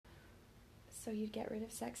so you'd get rid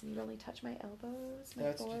of sex and you'd only touch my elbows,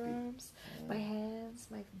 my forearms, my hands,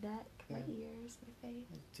 my neck, my ears, my face.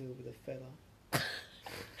 I'd do it with a feather.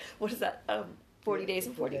 What is that? 40 Days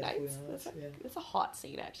and 40 Nights? That's a hot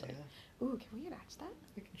scene, actually. Yeah. Ooh, can we enact that?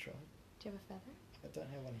 We can try. Do you have a feather? I don't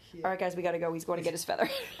have one here. Alright, guys, we gotta go. He's going to get his feather.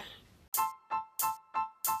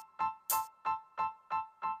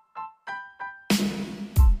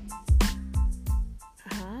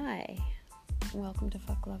 Hi. Welcome to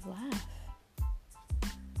Fuck, Love, Laugh.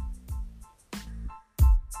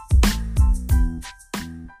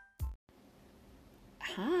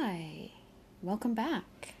 Hi. Welcome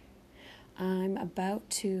back. I'm about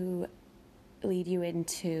to lead you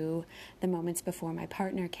into the moments before my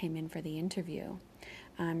partner came in for the interview.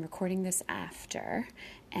 I'm recording this after,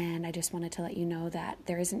 and I just wanted to let you know that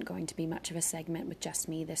there isn't going to be much of a segment with just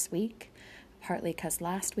me this week, partly because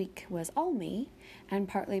last week was all me, and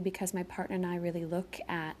partly because my partner and I really look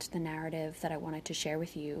at the narrative that I wanted to share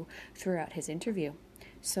with you throughout his interview.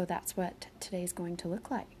 So that's what today's going to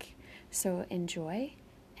look like. So enjoy,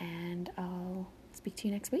 and I'll speak to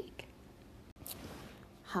you next week.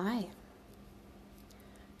 Hi.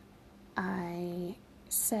 I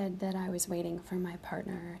said that I was waiting for my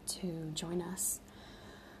partner to join us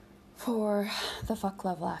for the Fuck,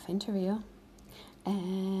 Love, Laugh interview,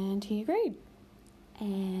 and he agreed.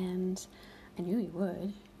 And I knew he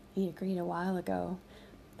would. He agreed a while ago,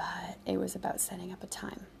 but it was about setting up a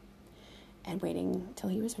time and waiting till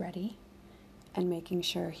he was ready and making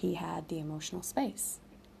sure he had the emotional space,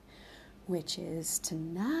 which is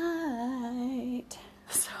tonight.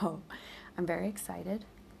 So I'm very excited.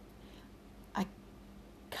 I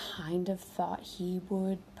kind of thought he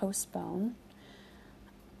would postpone.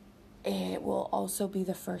 It will also be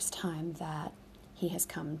the first time that he has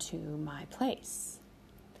come to my place.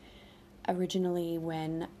 Originally,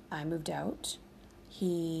 when I moved out,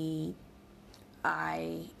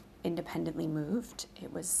 I independently moved.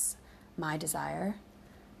 It was my desire,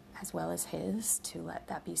 as well as his, to let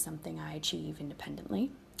that be something I achieve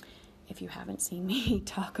independently. If you haven't seen me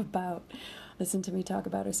listen to me talk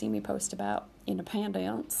about, or see me post about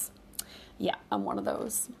independence, yeah, I'm one of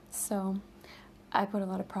those. So I put a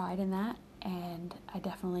lot of pride in that, and I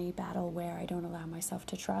definitely battle where I don't allow myself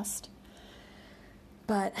to trust.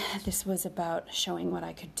 But this was about showing what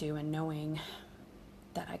I could do and knowing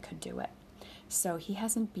that I could do it. So he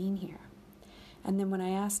hasn't been here. And then when I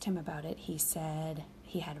asked him about it, he said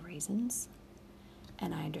he had reasons,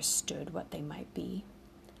 and I understood what they might be.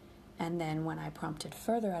 And then when I prompted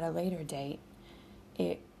further at a later date,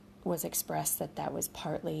 it was expressed that that was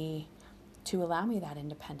partly to allow me that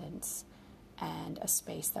independence and a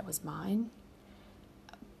space that was mine.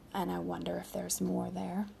 And I wonder if there's more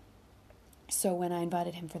there. So when I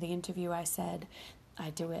invited him for the interview, I said, I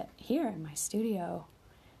do it here in my studio.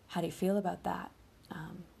 How do you feel about that?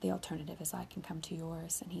 The alternative is I can come to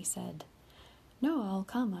yours. And he said, no, I'll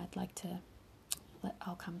come.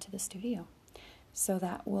 I'll come to the studio. So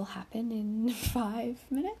that will happen in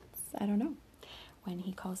 5 minutes. I don't know, when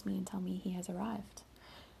he calls me and tells me he has arrived.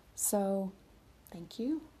 So thank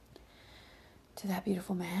you to that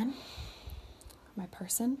beautiful man, my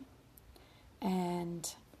person,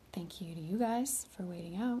 and thank you to you guys for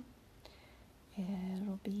waiting out.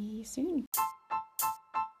 It'll be soon.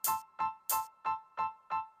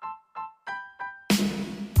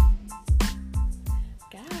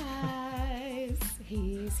 Guys,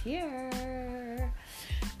 he's here.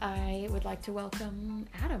 I would like to welcome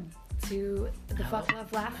Adam to the Fuck,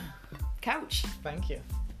 Love, Laugh couch. Thank you.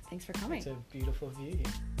 Thanks for coming. It's a beautiful view here.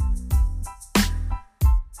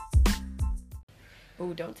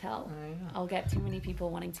 Oh, don't tell. I know. I'll get too many people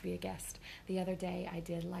wanting to be a guest. The other day I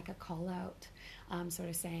did like a call out, sort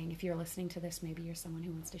of saying, if you're listening to this, maybe you're someone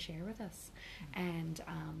who wants to share with us. And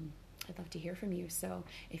I'd love to hear from you. So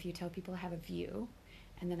if you tell people I have a view,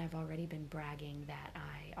 and then I've already been bragging that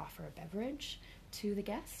I offer a beverage to the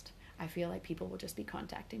guest, I feel like people will just be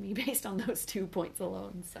contacting me based on those 2 points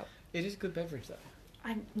alone. So it is good beverage, though.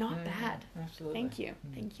 I'm not bad. Absolutely. Thank you.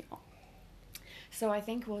 Thank you. So I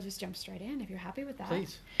think we'll just jump straight in if you're happy with that.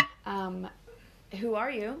 Please. Who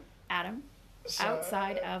are you, Adam,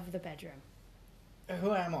 outside of the bedroom?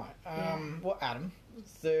 Who am I? Well, Adam,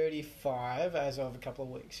 35 as of a couple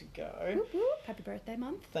of weeks ago. Whoop, whoop. Happy birthday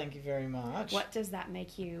month. Thank you very much. What does that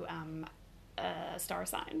make you a star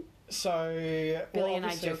sign? So, Billy and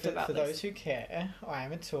I joked about for this. those who care, I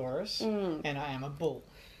am a Taurus and I am a bull.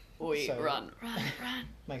 Oi, So- run.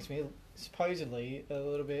 Makes me supposedly a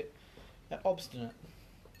little bit obstinate.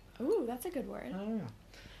 Ooh, that's a good word. I don't know.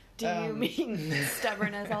 Do you mean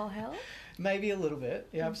stubborn as all hell? Maybe a little bit,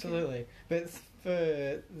 yeah, absolutely. But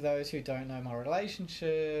for those who don't know my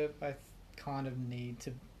relationship, I kind of need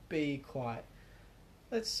to be quite,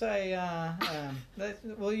 let's say,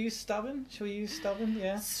 will you use stubborn? Shall we use stubborn?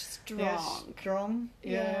 Yeah. Strong. Yeah, strong.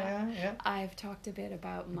 Yeah. I've talked a bit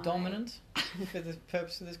about my... Dominant, for the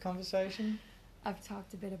purpose of this conversation. I've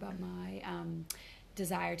talked a bit about my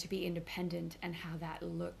desire to be independent and how that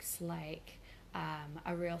looks like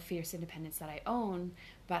a real fierce independence that I own,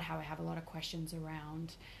 but how I have a lot of questions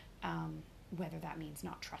around whether that means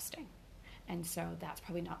not trusting. And so that's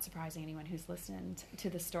probably not surprising. Anyone who's listened to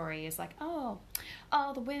the story is like, oh,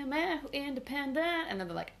 all the women who independent, and then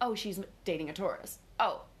they're like, oh, she's dating a Taurus.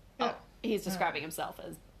 Oh, he's describing himself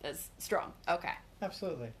as strong. Okay.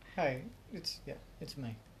 Absolutely. Hey, it's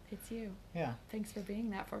me. It's you. Yeah. Thanks for being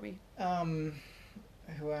that for me.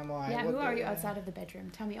 Who am I? Yeah, who are you outside of the bedroom?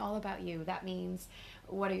 Tell me all about you. That means,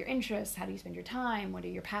 what are your interests? How do you spend your time? What are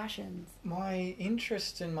your passions? My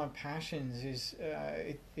interests and my passions is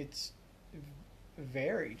it's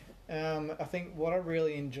varied. I think what I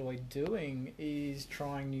really enjoy doing is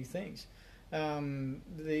trying new things.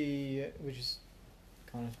 Which is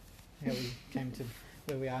kind of how we came to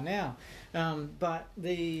where we are now. But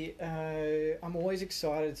I'm always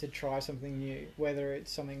excited to try something new, whether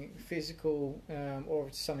it's something physical or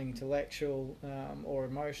it's something intellectual or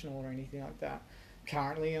emotional or anything like that.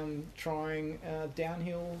 Currently, I'm trying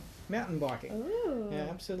downhill mountain biking. Ooh. Yeah,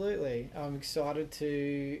 absolutely. I'm excited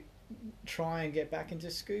to try and get back into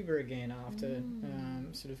scuba again after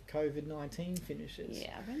sort of COVID-19 finishes.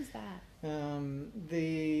 Yeah, when's that?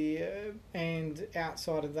 And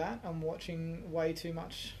outside of that, I'm watching way too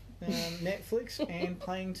much Netflix and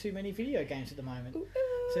playing too many video games at the moment. Ooh.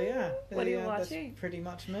 So yeah, what are you watching? That's pretty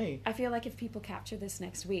much me. I feel like if people capture this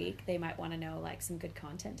next week, they might want to know like some good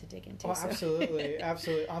content to dig into. Oh, absolutely. I'm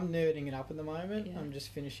nerding it up at the moment. Yeah. I'm just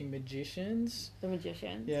finishing Magicians. The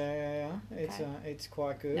Magicians. Yeah. It's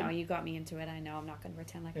quite good. No, you got me into it. I know. I'm not going to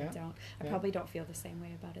pretend like I don't. I probably don't feel the same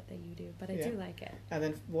way about it that you do, but I do like it. And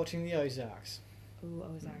then watching the Ozarks. Ooh,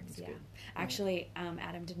 Ozarks, yeah. Good. Actually,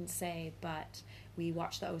 Adam didn't say, but we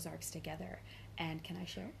watched the Ozarks together. And can I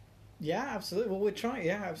share? Yeah, absolutely. Well, we're trying.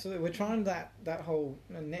 Yeah, absolutely. We're trying that whole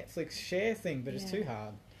Netflix share thing, but it's too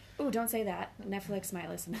hard. Oh, don't say that. Netflix might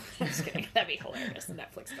listen. I'm just kidding. That'd be hilarious if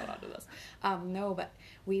Netflix got onto this. No, but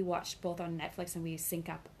we watch both on Netflix and we sync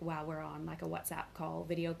up while we're on like a WhatsApp call,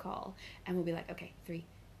 video call, and we'll be like, okay, 3,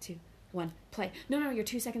 2, 1, play. No, you're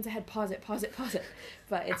 2 seconds ahead. Pause it.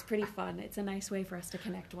 But it's pretty fun. It's a nice way for us to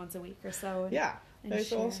connect once a week or so. And it's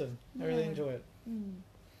share. awesome. I really enjoy it.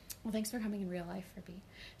 Well, thanks for coming in real life, Ruby.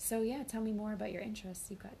 So yeah, tell me more about your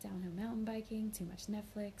interests. You've got downhill mountain biking, too much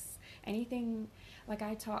Netflix, anything. Like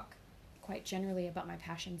I talk quite generally about my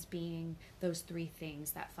passions being those 3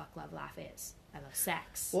 things that fuck, love, laugh is. I love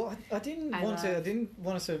sex. Well, I didn't want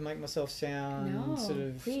to sort of make myself sound sort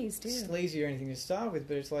of sleazy or anything to start with,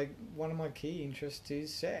 but it's like one of my key interests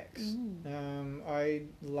is sex. I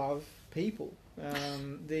love people.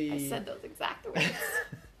 I said those exact words.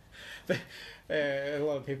 A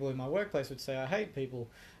lot of people in my workplace would say I hate people,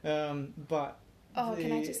 but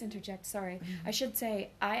can I just interject? Sorry. I should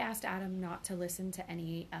say I asked Adam not to listen to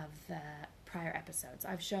any of the prior episodes.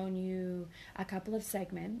 I've shown you a couple of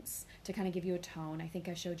segments to kind of give you a tone. I think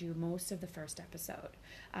I showed you most of the first episode,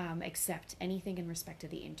 except anything in respect to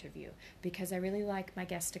the interview, because I really like my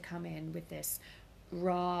guests to come in with this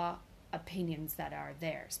raw opinions that are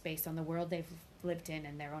theirs based on the world they've lived in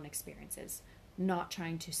and their own experiences, not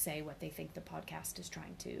trying to say what they think the podcast is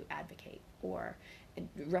trying to advocate or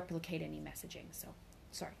replicate any messaging. So,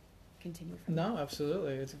 sorry, continue. No,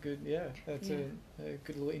 absolutely. It's a good, that's a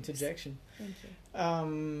good little interjection. Thank you.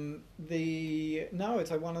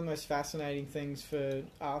 It's like one of the most fascinating things for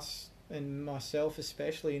us and myself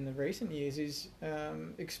especially in the recent years is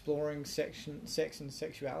exploring sex and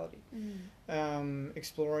sexuality.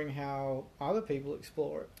 Exploring how other people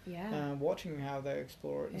explore it, watching how they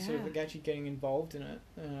explore it, and sort of actually getting involved in it.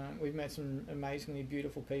 We've met some amazingly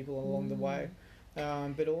beautiful people along the way,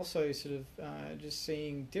 but also sort of just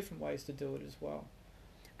seeing different ways to do it as well.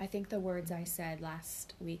 I think the words I said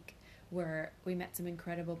last week were, we met some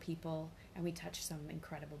incredible people and we touched some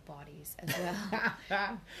incredible bodies as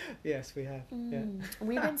well. Yes, we have. Yeah.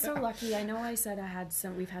 We've been so lucky. I know I said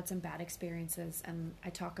we've had some bad experiences, and I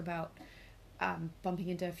talk about bumping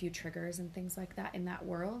into a few triggers and things like that in that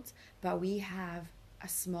world, but we have a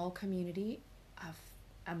small community of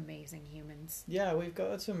amazing humans. Yeah, we've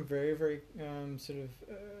got some very, very sort of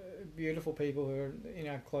beautiful people who are in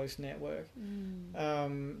our close network. I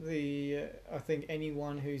think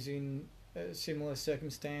anyone who's in a similar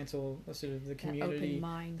circumstance or sort of the community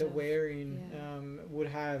that we're in would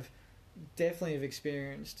definitely have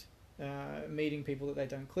experienced meeting people that they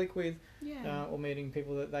don't click with, Yeah. or meeting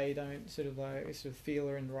people that they don't sort of feel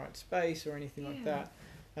are in the right space or anything like that.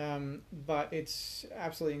 But it's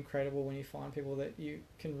absolutely incredible when you find people that you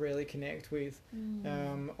can really connect with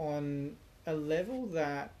on a level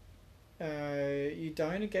that you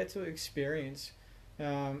don't get to experience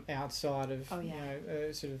outside of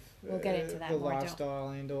We'll get into that the more, lifestyle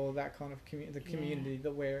and or that kind of the community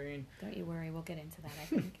that we're in. Don't you worry, we'll get into that, I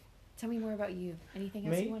think. Tell me more about you. Anything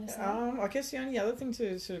else you want to say? I guess the only other thing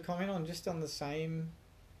to sort of comment on, just on the same,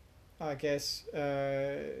 I guess,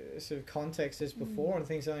 sort of context as before, and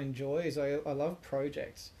things I enjoy is I love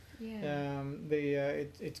projects. Yeah.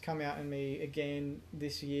 It's come out in me again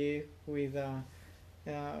this year with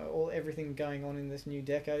everything going on in this new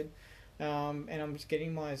decade. And I'm just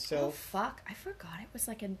getting myself... Oh, fuck. I forgot it was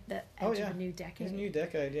like the edge of a new decade. It's a new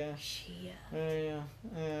decade, yeah. Shit. Yeah.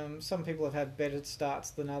 Some people have had better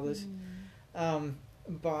starts than others.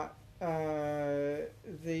 But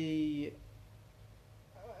the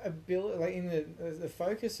ability, like in the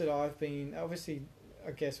focus that I've been, obviously,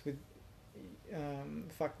 I guess with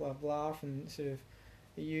Fuck, Love, Laugh and sort of,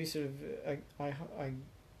 you sort of, I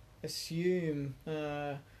assume,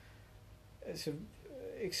 sort of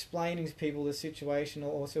explaining to people the situation,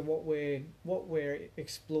 or also what we're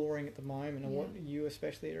exploring at the moment, and what you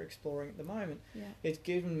especially are exploring at the moment. It's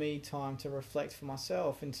given me time to reflect for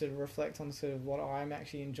myself and sort of reflect on sort of what I'm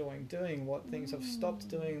actually enjoying doing, what things I've stopped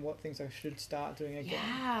doing, what things I should start doing again.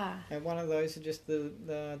 And one of those are just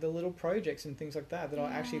the little projects and things like that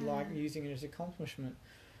I actually like using it as accomplishment.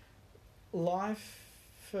 Life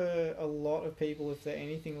for a lot of people, if they're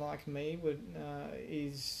anything like me,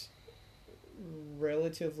 is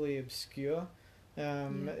relatively obscure.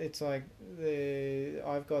 It's like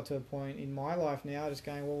I've got to a point in my life now just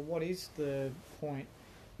going, well, what is the point?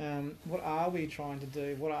 What are we trying to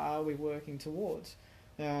do? What are we working towards?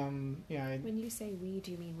 When you say we,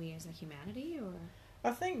 do you mean we as a humanity, or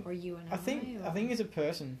I think, or you and I think as a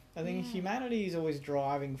person, I think humanity is always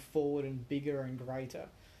driving forward and bigger and greater.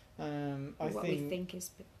 What we think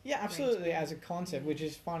is absolutely, great. as a concept, which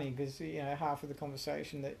is funny because half of the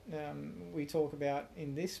conversation that we talk about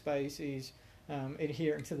in this space is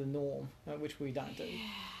adhering to the norm, which we don't do.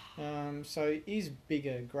 So is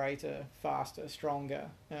bigger, greater, faster,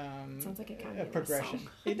 stronger. Sounds like it a progression.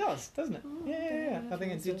 It does, doesn't it? Yeah. I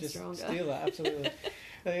think it did just steal that. Absolutely.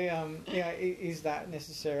 Is that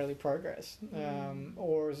necessarily progress,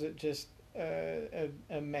 or is it just a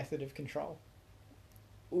method of control?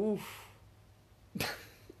 Oof.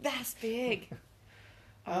 That's big.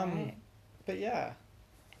 All right. But yeah.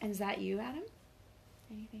 And is that you, Adam?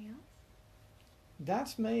 Anything else?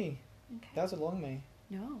 That's me. Okay. That's along me.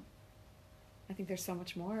 No. I think there's so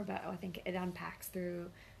much more, but I think it unpacks through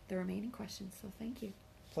the remaining questions, so thank you.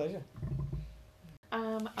 Pleasure.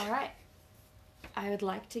 All right. I would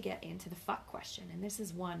like to get into the fuck question, and this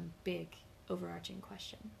is one big overarching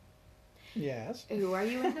question. Yes. Who are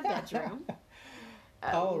you in the bedroom?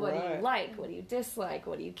 What do you like? What do you dislike?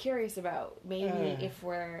 What are you curious about? Maybe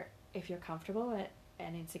if you're comfortable,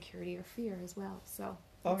 and insecurity or fear as well. So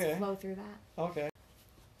let's flow through that. Okay.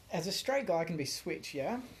 As a straight guy, I can be switch,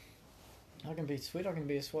 yeah? I can be switch. I can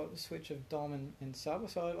be a switch of dom and sub.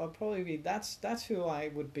 So I'd probably be... That's who I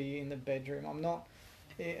would be in the bedroom. I'm not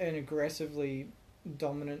an aggressively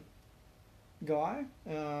dominant guy.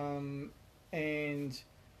 And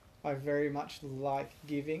I very much like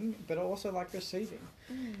giving, but I also like receiving.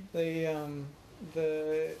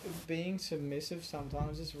 The being submissive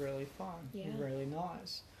sometimes is really fun, really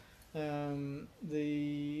nice.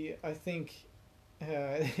 I think,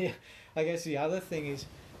 I guess the other thing is,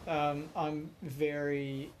 I'm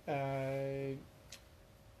very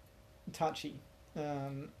touchy,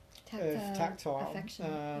 tactile.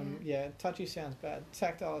 Affection, touchy sounds bad.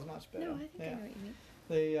 Tactile is much better. No, I think I know what you mean.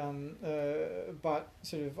 But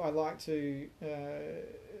sort of I like to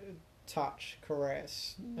touch,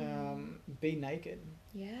 caress, be naked.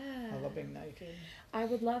 I love being naked. I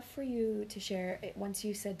would love for you to share it. Once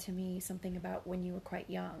you said to me something about when you were quite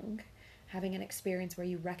young, having an experience where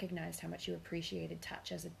you recognized how much you appreciated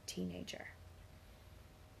touch as a teenager.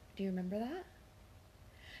 Do you remember that?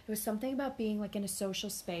 It was something about being like in a social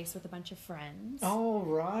space with a bunch of friends. Oh,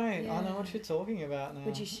 right. I know what you're talking about now.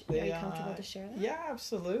 Would you are you comfortable to share that? Yeah,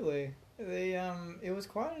 absolutely. It was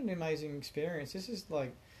quite an amazing experience. This is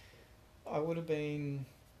like, I would have been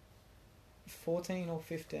 14 or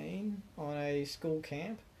 15 on a school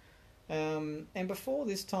camp. And before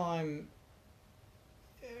this time,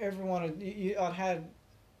 I'd had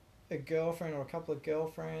a girlfriend or a couple of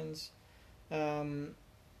girlfriends.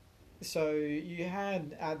 so you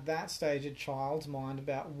had at that stage a child's mind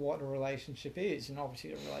about what a relationship is, and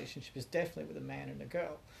obviously a relationship is definitely with a man and a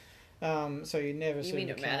girl. So you never. You mean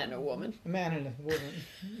a man and a woman? A man and a woman,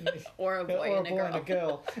 or a boy and a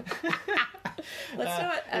girl. Let's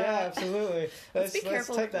not. Yeah, absolutely. Let's be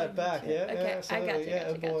careful. Let's take that back. Yeah, okay, yeah, absolutely. I got you,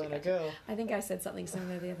 a boy and a girl. I think I said something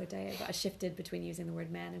similar the other day. I shifted between using the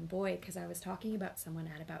word man and boy because I was talking about someone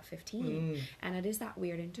at about 15, and it is that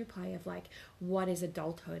weird interplay of like what is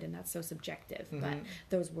adulthood, and that's so subjective. But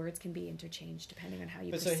those words can be interchanged depending on how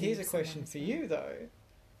you. But so here's a question for you though.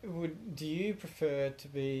 Do you prefer to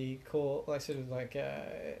be called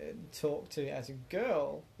talked to as a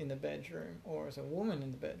girl in the bedroom or as a woman in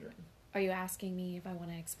the bedroom? Are you asking me if I want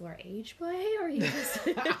to explore age play, or are you just...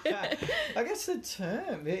 I guess the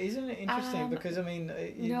term, isn't it interesting? Because, I mean...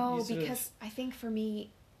 I think for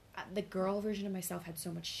me, the girl version of myself had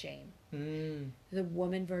so much shame. The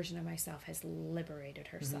woman version of myself has liberated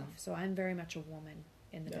herself. So I'm very much a woman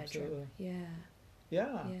in the bedroom. Yeah.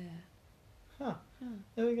 Yeah. Huh.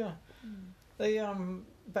 There we go.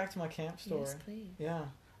 Back to my camp story. Yes, please. Yeah.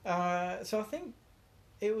 So I think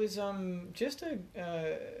it was just a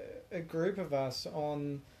group of us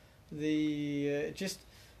on the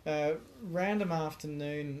random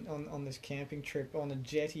afternoon on this camping trip on a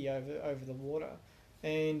jetty over the water,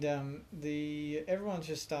 and everyone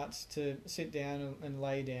just starts to sit down and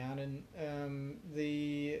lay down, and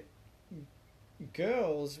the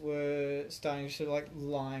girls were starting to sort of like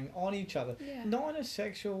lying on each other, not in a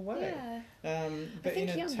sexual way, but in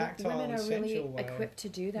a tactile women and are sensual really way. Equipped to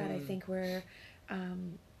do that. I think we're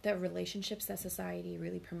the relationships that society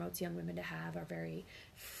really promotes young women to have are very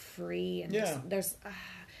free, and there's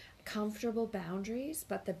comfortable boundaries,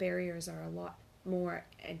 but the barriers are a lot more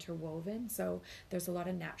interwoven, so there's a lot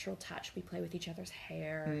of natural touch. We play with each other's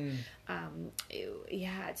hair.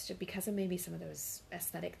 It's just because of maybe some of those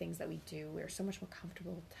aesthetic things that we do, we're so much more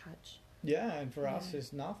comfortable with touch. Yeah, and for us,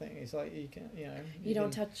 it's nothing. It's like you can, You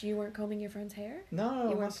don't touch. You weren't combing your friend's hair.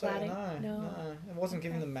 No, you weren't plaiting. No. I wasn't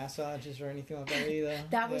giving them massages or anything like that either.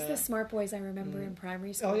 That was the smart boys I remember in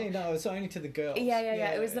primary school. Oh yeah, no, it's only to the girls. Yeah.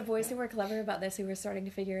 It was the boys who were clever about this, who were starting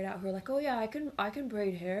to figure it out. Who were like, "Oh yeah, I can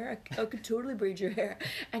braid hair. I could totally braid your hair."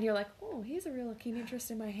 And you're like, "Oh, he has a real keen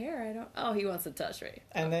interest in my hair. I don't. Oh, he wants to touch me."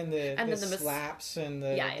 And then the slaps and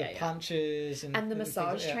the punches and the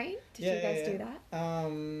massage train. Did you guys do that?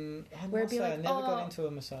 Where it'd be like, I never got into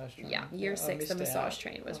a massage train. Yeah, year 6, the massage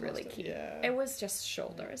train was really key. Yeah. It was just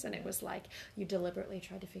shoulders, and it was like you deliberately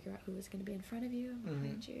tried to figure out who was going to be in front of you,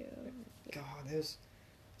 behind you. God, there's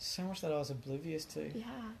so much that I was oblivious to.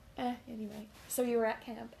 Yeah. Anyway, so you were at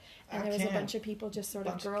camp, and there was a bunch of people, just sort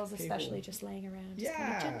of girls especially, just laying around, just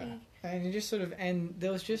kind of gently. And you just sort of, and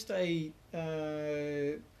there was just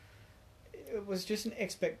it was just an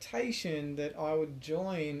expectation that I would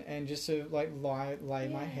join and just sort of like lay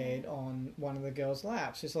my head on one of the girls'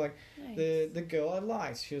 laps. It's like the girl I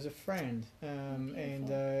liked, she was a friend, and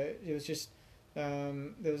it was just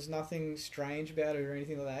there was nothing strange about it or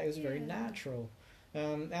anything like that. It was very natural.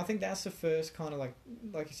 I think that's the first kind of like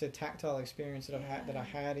you said, tactile experience that I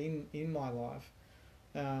had in my life,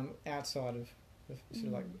 outside of sort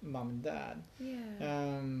of like mum and dad.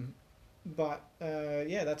 But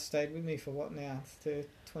that stayed with me for what now,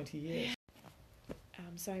 20 years.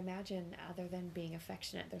 So I imagine, other than being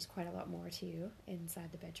affectionate, there's quite a lot more to you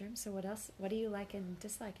inside the bedroom. So what else? What do you like and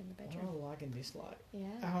dislike in the bedroom? What do I like and dislike?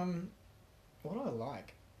 Yeah. What do I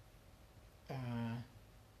like?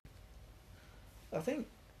 I think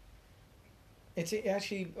it's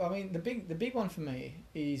actually. I mean, the big one for me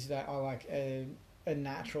is that I like a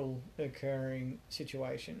natural occurring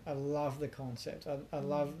situation. I love the concept. I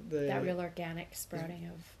love that real organic sprouting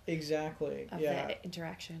of the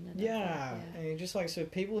interaction. And and you're just like, so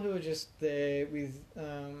people who are just there with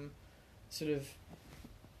sort of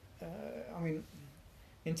I mean,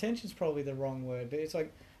 intention's probably the wrong word, but it's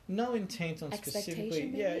like no intent on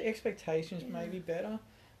specifically expectations may be better,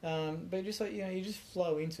 but just like you just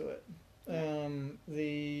flow into it.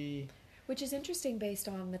 Which is interesting based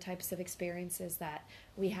on the types of experiences that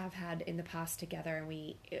we have had in the past together, and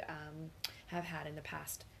we have had in the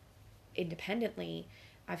past independently.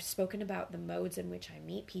 I've spoken about the modes in which I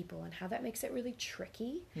meet people and how that makes it really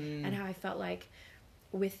tricky, and how I felt like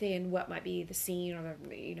within what might be the scene or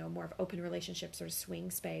the, more of open relationships or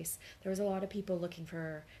swing space, there was a lot of people looking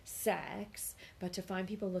for sex, but to find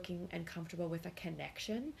people looking and comfortable with a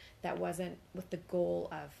connection that wasn't with the goal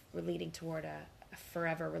of leading toward a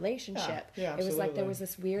forever relationship. Yeah, it was like there was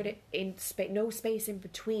this weird no space in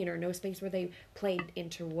between, or no space where they played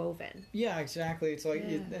interwoven. Yeah, exactly. It's like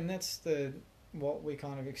and that's the what we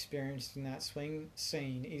kind of experienced in that swing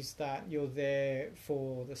scene is that you're there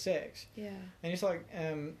for the sex. Yeah. And it's like,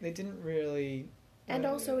 they didn't really... And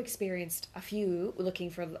also experienced a few looking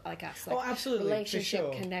for, like us, like absolutely,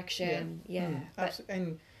 relationship, connection. Yeah.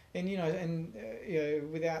 Absolutely. And you know,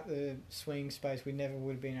 without the swing space, we never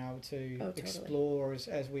would have been able to explore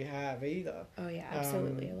as we have either. Oh yeah,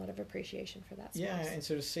 absolutely. A lot of appreciation for that space. Yeah, and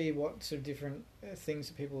sort of see what sort of different things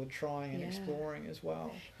that people are trying and exploring as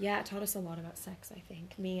well. Yeah, it taught us a lot about sex, I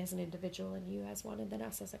think. Me as an individual and you as one, and then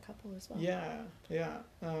us as a couple as well. Yeah.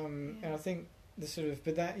 And I think the sort of,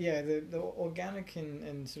 but that, the organic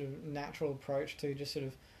and sort of natural approach to just sort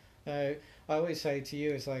of, I always say to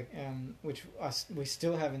you, it's like, which we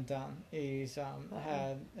still haven't done, is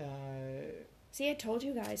had... See, I told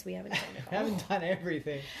you guys we haven't done it all. Haven't done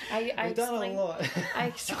everything. We've done a lot.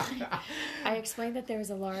 I explained that there was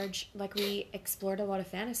a large... Like, we explored a lot of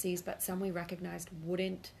fantasies, but some we recognized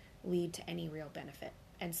wouldn't lead to any real benefit.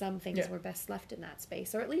 And some things were best left in that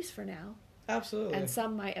space, or at least for now. Absolutely. And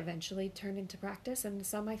some might eventually turn into practice, and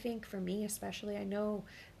some, I think, for me especially, I know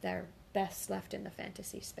they're best left in the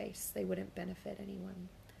fantasy space. They wouldn't benefit anyone.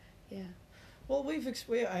 Yeah. Well, we've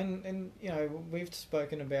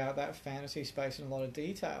spoken about that fantasy space in a lot of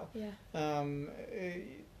detail. Yeah.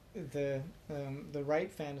 The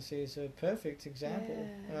rape fantasy is a perfect example.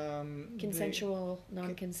 Yeah. Consensual,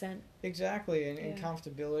 non-consent. Exactly, and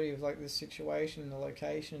comfortability of like the situation, the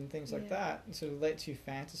location, and things like that. It sort of lets you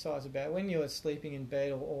fantasize about it. When you're sleeping in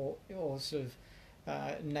bed or sort of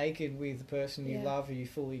naked with the person you love or you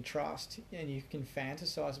fully trust, and you can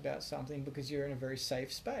fantasize about something because you're in a very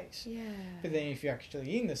safe space. Yeah. But then if you're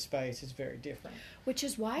actually in the space, it's very different. Which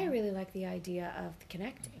is why I really like the idea of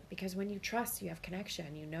connecting, because when you trust, you have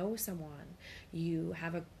connection, you know someone, you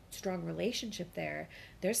have a strong relationship there,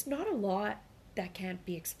 there's not a lot that can't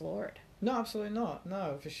be explored. No, absolutely not.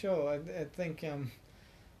 No, for sure. I think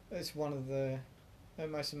it's one of the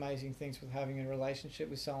most amazing things with having a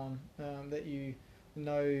relationship with someone that you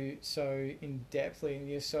know so in depthly, and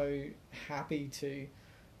you're so happy to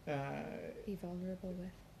be vulnerable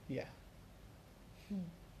with. Yeah.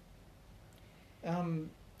 What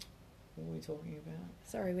were we talking about?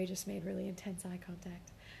 Sorry, we just made really intense eye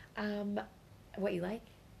contact. What you like?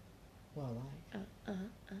 What I like?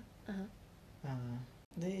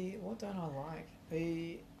 What don't I like?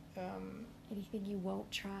 Anything you won't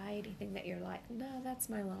try? Anything that you're like, no, that's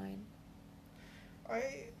my line.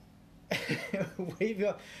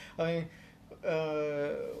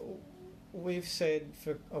 We've said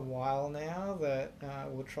for a while now that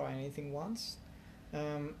we'll try anything once.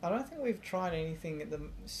 I don't think we've tried anything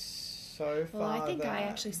so far. Well, I think I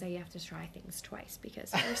actually say you have to try things twice,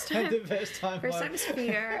 because first time is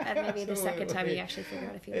fear, and maybe the second time you actually figure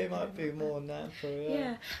out if you it might be more natural.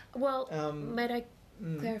 Yeah. Well, might I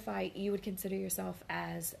clarify? You would consider yourself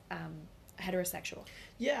as heterosexual?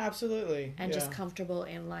 Yeah, absolutely. And just comfortable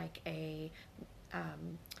in like a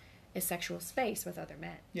sexual space with other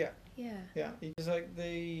men. Yeah. Yeah. Yeah. It's like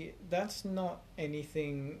that's not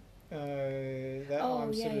anything that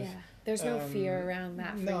I'm sort of... There's no fear around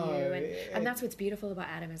that for you. And that's what's beautiful about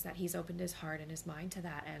Adam, is that he's opened his heart and his mind to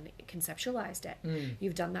that and conceptualized it.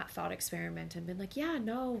 You've done that thought experiment and been like,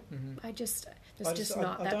 there's just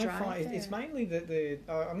not that drive there. It's mainly that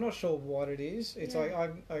I'm not sure what it is. It's like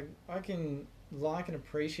I can like and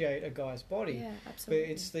appreciate a guy's body. Yeah, absolutely.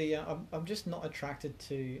 But it's I'm just not attracted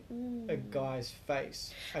to a guy's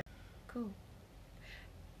face. Cool.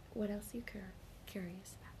 What else are you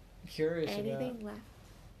curious about?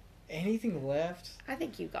 Anything left? I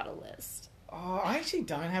think you got a list. Oh, I actually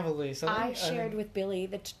don't have a list. I shared with Billy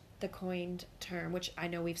the coined term, which I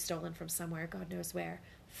know we've stolen from somewhere, God knows where.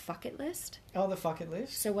 Fuck it list. Oh, the fuck it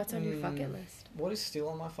list. So what's on your fuck it list? What is still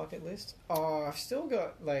on my fuck it list? Oh, I've still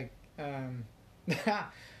got like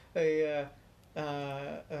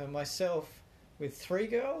myself with 3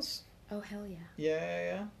 girls. Oh, hell yeah.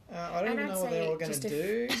 Yeah. I don't even know what they're all going to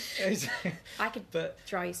do. I could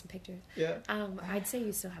draw you some pictures. Yeah. I'd say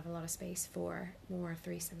you still have a lot of space for more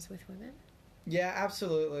threesomes with women. Yeah,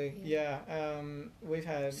 absolutely. Yeah. We've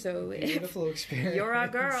had beautiful experience. You're a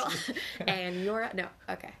girl. And no,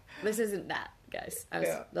 okay. This isn't that, guys.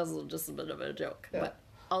 That was just a bit of a joke. Yeah. But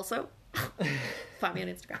also, find me on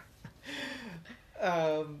Instagram.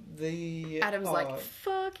 Adam's like,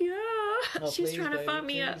 fuck yeah. She's trying to find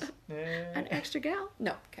me an extra gal.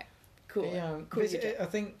 No, okay. Cool. Cool. I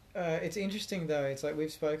think it's interesting though. It's like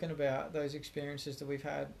we've spoken about those experiences that we've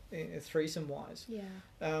had threesome wise. Yeah.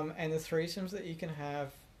 And the threesomes that you can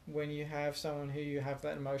have when you have someone who you have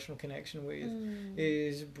that emotional connection with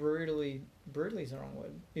is brutally is the wrong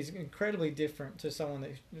word, is incredibly different to someone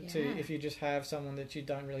that to if you just have someone that you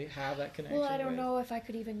don't really have that connection with. Well, I don't know if I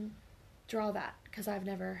could even draw that, because I've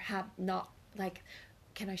never had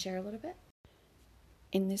can I share a little bit?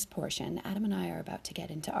 In this portion, Adam and I are about to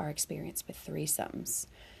get into our experience with threesomes.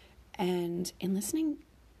 And in listening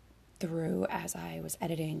through as I was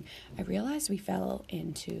editing, I realized we fell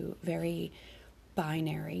into very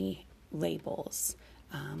binary labels.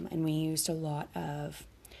 And we used a lot of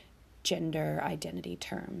gender identity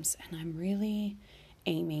terms. And I'm really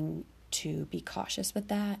aiming to be cautious with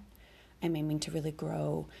that. I'm aiming to really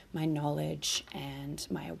grow my knowledge and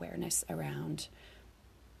my awareness around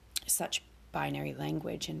such binary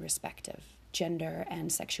language in respect of gender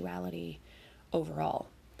and sexuality overall.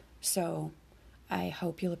 So I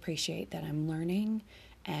hope you'll appreciate that I'm learning,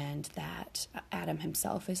 and that Adam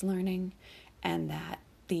himself is learning, and that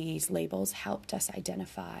these labels helped us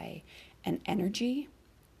identify an energy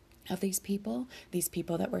of these people. These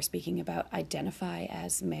people that we're speaking about identify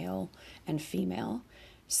as male and female.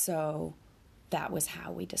 So that was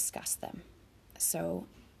how we discussed them. So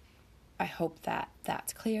I hope that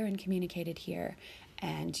that's clear and communicated here,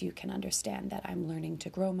 and you can understand that I'm learning to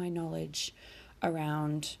grow my knowledge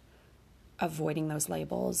around avoiding those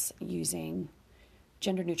labels, using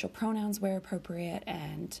gender-neutral pronouns where appropriate,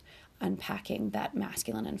 and unpacking that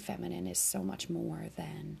masculine and feminine is so much more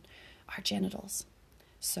than our genitals.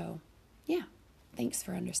 So, yeah, thanks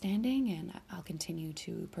for understanding, and I'll continue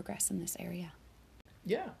to progress in this area.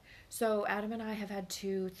 Yeah. So Adam and I have had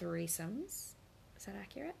 2 threesomes. Is that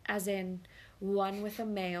accurate? As in, one with a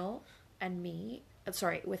male and me.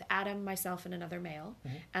 Sorry, with Adam, myself, and another male.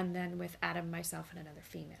 And then with Adam, myself, and another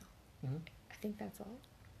female. I think that's all.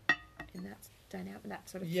 And that's dynamic, that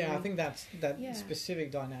sort of thing. I think that's that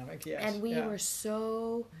specific dynamic, yes. And we were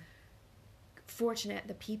so fortunate,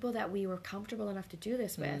 the people that we were comfortable enough to do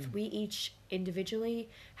this with, we each individually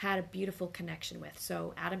had a beautiful connection with.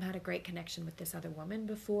 So Adam had a great connection with this other woman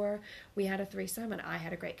before we had a threesome, and I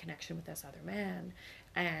had a great connection with this other man.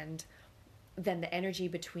 And then the energy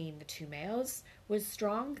between the 2 males was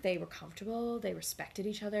strong. They were comfortable, they respected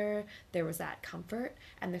each other, there was that comfort.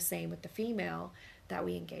 And the same with the female that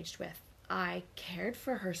we engaged with. I cared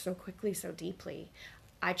for her so quickly, so deeply.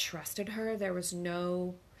 I trusted her. There was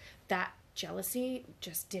that jealousy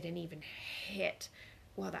just didn't even hit.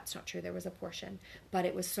 Well, that's not true. There was a portion, but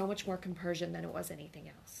it was so much more compersion than it was anything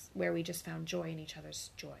else, where we just found joy in each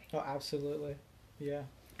other's joy. Oh, absolutely. Yeah.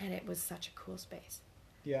 And it was such a cool space.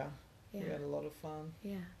 Yeah. We had a lot of fun.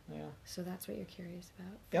 Yeah. Yeah. So that's what you're curious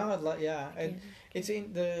about? Yeah, it's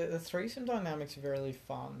in the threesome dynamics are really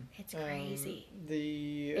fun. It's crazy.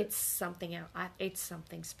 It's something else. It's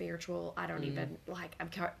something spiritual. I don't even I'm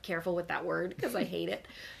careful with that word because I hate it,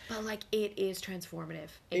 but it is transformative.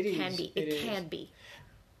 It can be.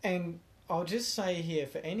 And I'll just say here,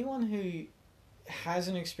 for anyone who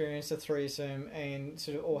hasn't experienced a threesome and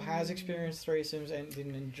or has experienced threesomes and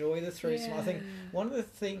didn't enjoy the threesome, I think one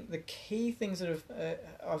of the key things that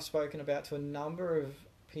I've spoken about to a number of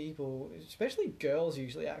people, especially girls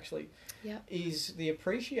usually actually, is the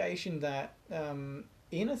appreciation that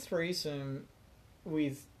in a threesome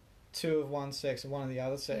with 2 of one sex and 1 of the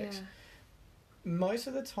other sex, most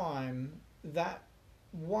of the time that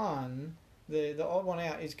one, the odd one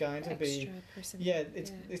out is going to be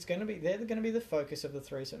it's going to be, they're going to be the focus of the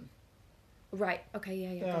threesome. Right. Okay.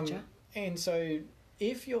 Yeah. Gotcha. And so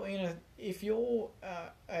if you're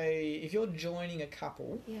joining a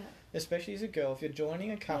couple, especially as a girl, if you're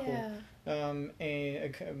joining a couple, and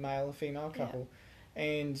a male and female couple,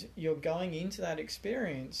 and you're going into that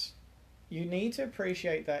experience, you need to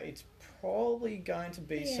appreciate that it's probably going to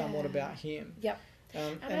be somewhat about him. Yep.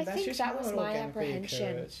 And I think that was my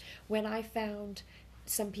apprehension when I found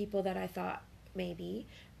some people that I thought maybe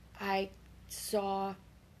I saw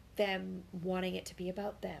them wanting it to be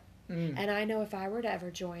about them. And I know if I were to ever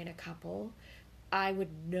join a couple, I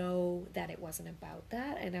would know that it wasn't about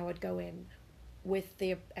that, and I would go in with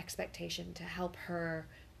the expectation to help her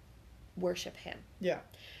worship him. Yeah.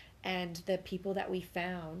 And the people that we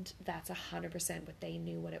found, that's 100% what they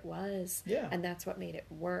knew what it was. Yeah. And that's what made it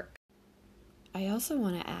work. I also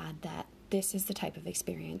want to add that this is the type of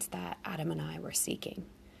experience that Adam and I were seeking.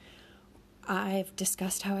 I've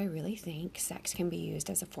discussed how I really think sex can be used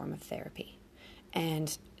as a form of therapy.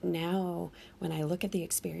 And now, when I look at the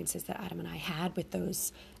experiences that Adam and I had with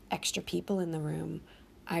those extra people in the room,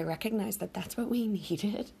 I recognize that that's what we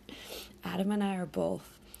needed. Adam and I are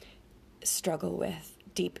both struggle with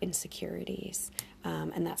deep insecurities,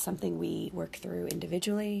 and that's something we work through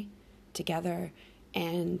individually, together,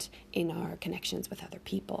 and in our connections with other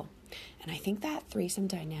people. And I think that threesome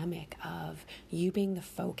dynamic of you being the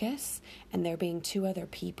focus and there being two other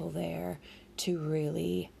people there to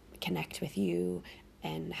really connect with you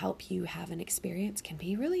and help you have an experience can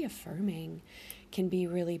be really affirming, can be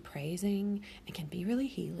really praising, and can be really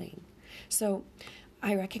healing. So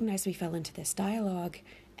I recognize we fell into this dialogue,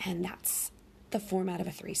 and that's the format of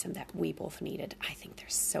a threesome that we both needed. I think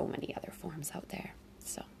there's so many other forms out there.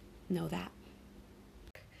 So know that.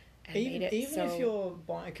 Even if you're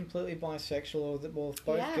completely bisexual, or that both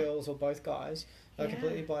girls or both guys are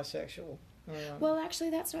completely bisexual. Well, actually,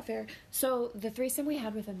 that's not fair. So the threesome we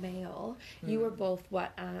had with a male, you were both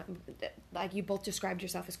you both described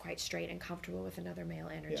yourself as quite straight and comfortable with another male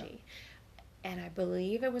energy. Yeah. And I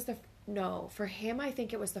believe it was for him, I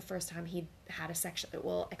think it was the first time he'd had a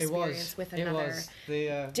sexual experience with another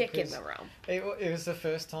dick in the room. It was the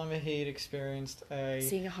first time he'd experienced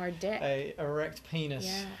seeing a hard dick, a erect penis.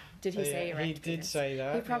 Yeah. Did he say erect He penis? did say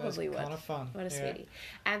that. He probably would. Kind of fun. What a sweetie.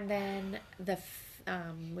 And then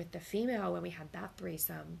with the female, when we had that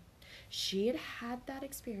threesome, she had that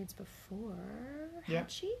experience before.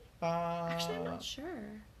 Had she? Actually, I'm not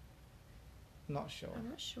sure. Not sure. I'm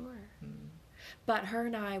not sure. But her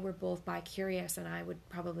and I were both bi-curious, and I would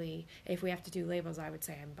probably, if we have to do labels, I would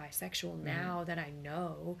say I'm bisexual now that I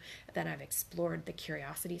know that I've explored the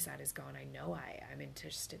curiosity side is gone. I know I'm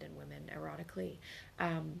interested in women erotically.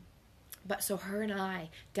 But so her and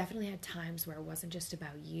I definitely had times where it wasn't just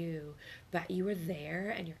about you, but you were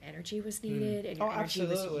there and your energy was needed and your energy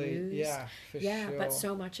was used. Yeah, for sure. But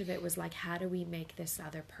so much of it was like, how do we make this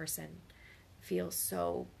other person feel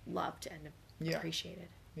so loved and appreciated?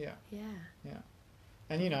 Yeah. Yeah.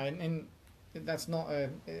 And and that's not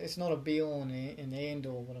it's not a be all and end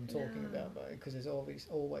all what I'm talking about, but because there's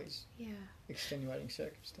always extenuating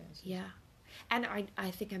circumstances. Yeah. And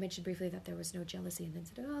I think I mentioned briefly that there was no jealousy, and then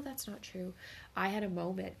said, oh, that's not true. I had a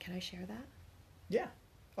moment. Can I share that? Yeah.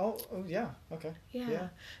 Oh yeah. Okay. Yeah.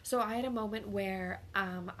 So I had a moment where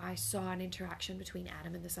I saw an interaction between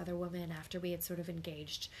Adam and this other woman after we had sort of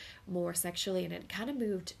engaged more sexually, and it kind of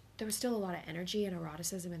moved. There was still a lot of energy and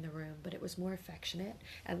eroticism in the room, but it was more affectionate.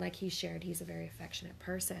 And like he shared, he's a very affectionate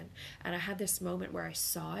person. And I had this moment where I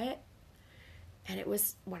saw it, and it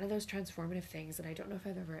was one of those transformative things. And I don't know if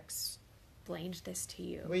I've ever explained this to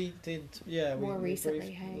you. We did, more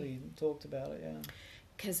recently. We talked about it,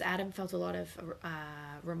 because Adam felt a lot of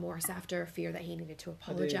remorse after, fear that he needed to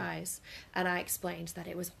apologize. And I explained that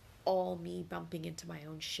it was all me bumping into my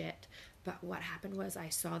own shit. But what happened was I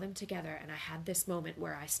saw them together, and I had this moment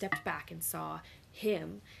where I stepped back and saw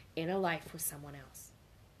him in a life with someone else.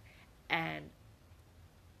 And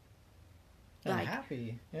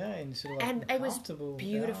happy, and sort of and it was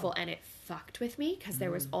beautiful, yeah. and it fucked with me because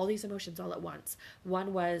there was all these emotions all at once.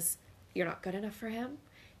 One was, you're not good enough for him.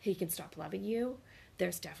 He can stop loving you.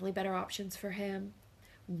 There's definitely better options for him.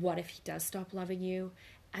 What if he does stop loving you?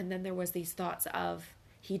 And then there was these thoughts of,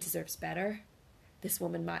 he deserves better. This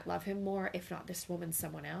woman might love him more. If not this woman,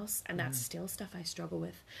 someone else. And that's still stuff I struggle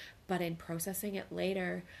with. But in processing it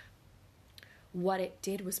later, what it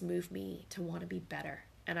did was move me to want to be better.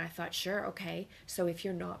 And I thought, sure, okay, so if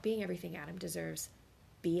you're not being everything Adam deserves,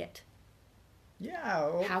 be it. Yeah.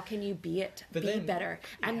 Well, how can you be it? Be better.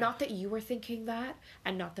 And not that you were thinking that,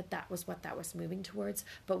 and not that that was what that was moving towards,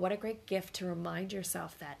 but what a great gift to remind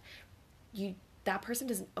yourself that that person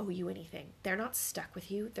doesn't owe you anything. They're not stuck with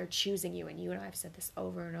you. They're choosing you. And you and I have said this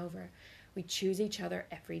over and over. We choose each other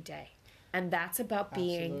every day. And that's about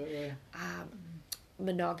being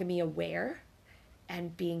monogamy aware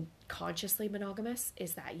and being consciously monogamous,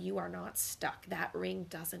 is that you are not stuck. That ring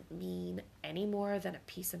doesn't mean any more than a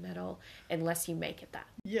piece of metal unless you make it that.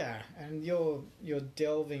 Yeah, and you're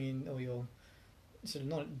delving in, or you're sort of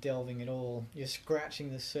not delving at all. You're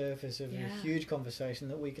scratching the surface of a huge conversation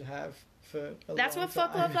that we could have for a That's long what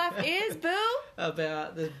Fuck Love Laugh is, boo!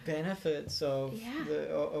 About the benefits of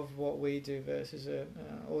of what we do versus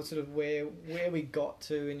or sort of where we got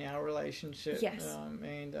to in our relationship,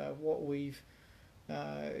 and what we've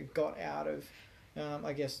got out of,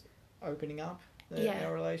 I guess, opening up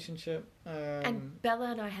our relationship. And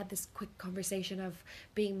Bella and I had this quick conversation of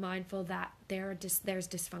being mindful that there's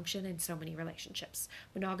dysfunction in so many relationships.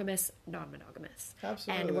 Monogamous, non-monogamous.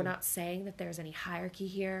 Absolutely. And we're not saying that there's any hierarchy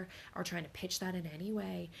here or trying to pitch that in any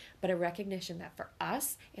way, but a recognition that for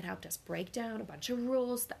us, it helped us break down a bunch of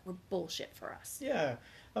rules that were bullshit for us. Yeah.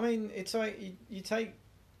 I mean, it's like you take...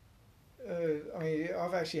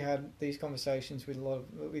 I've actually had these conversations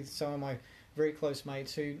with some of my very close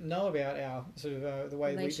mates who know about our sort of the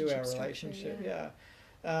way we do our relationship,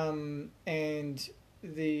 and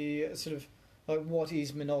the sort of like what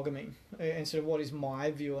is monogamy, and sort of what is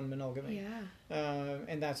my view on monogamy. Yeah.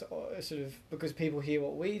 And that's sort of because people hear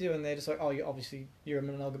what we do and they're just like, oh, you're a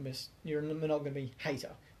monogamist, you're a monogamy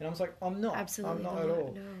hater, and I'm just like, I'm not. Absolutely I'm not not, at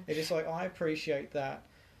all. no. It's just like I appreciate that.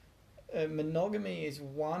 Monogamy is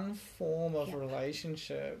one form of Yep.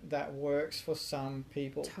 relationship that works for some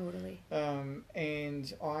people. Totally.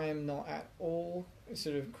 And I am not at all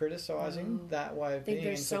sort of criticising that way of I think being.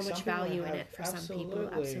 there's so some much people value in have- it for some people.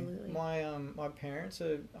 Absolutely. My parents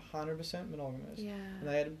are 100% monogamous. Yeah. And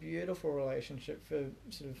they had a beautiful relationship for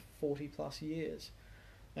sort of 40 plus years.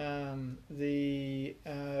 But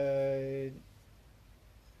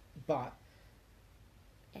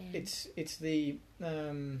And it's the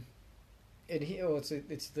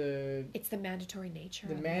it's the mandatory nature.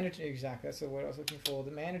 the of it. mandatory, exactly, that's the word I was looking for.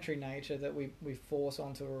 The mandatory nature that we force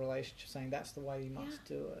onto a relationship, saying that's the way you must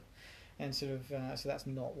do it, and sort of so that's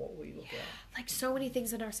not what we look at. Like so many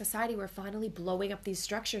things in our society, we're finally blowing up these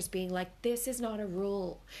structures, being like, this is not a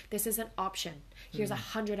rule. This is an option. Here's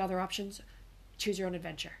 100 other options. Choose your own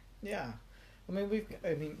adventure. Yeah, I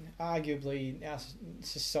mean, arguably our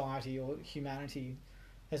society or humanity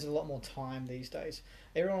has a lot more time these days.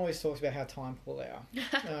 Everyone always talks about how time poor they are.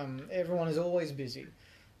 Everyone is always busy.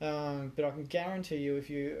 But I can guarantee you, if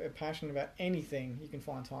you are passionate about anything, you can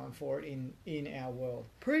find time for it in our world.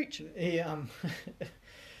 Preach.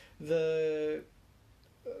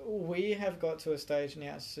 We have got to a stage in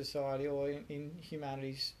our society or in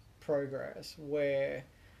humanity's progress where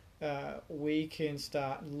we can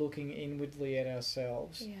start looking inwardly at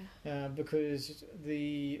ourselves. Yeah. Because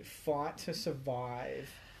the fight to survive,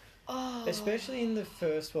 especially in the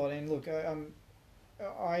first world, and look,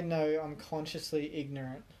 I know I'm consciously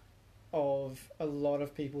ignorant of a lot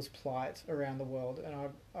of people's plight around the world, and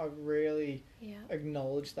I rarely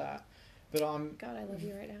acknowledge that. But I'm... God, I love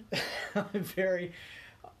you right now. I'm very...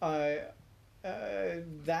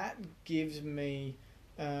 that gives me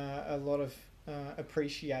a lot of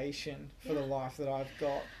appreciation for the life that I've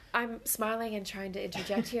got. I'm smiling and trying to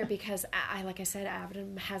interject here because, like I said,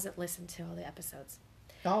 Adam hasn't listened to all the episodes.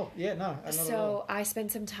 Oh, yeah, no. So I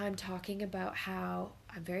spent some time talking about how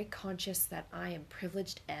I'm very conscious that I am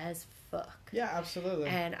privileged as fuck. Yeah, absolutely.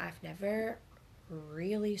 And I've never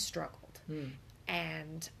really struggled.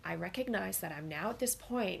 And I recognize that I'm now at this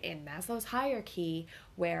point in Maslow's hierarchy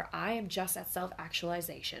where I am just at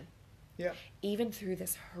self-actualization. Yeah. Even through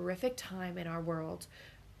this horrific time in our world,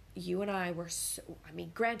 you and I were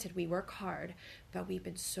granted we work hard, but we've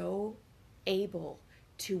been so able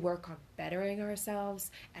to work on bettering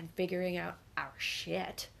ourselves and figuring out our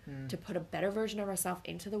shit to put a better version of ourselves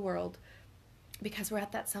into the world because we're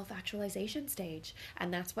at that self-actualization stage.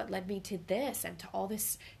 And that's what led me to this and to all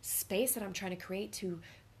this space that I'm trying to create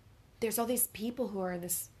there's all these people who are in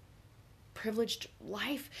this privileged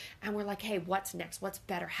life and we're like, hey, what's next? What's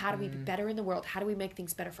better? How do we be better in the world? How do we make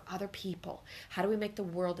things better for other people? How do we make the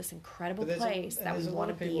world this incredible place that we want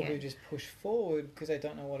to be in? There's a lot of people who just push forward because they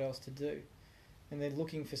don't know what else to do, and they're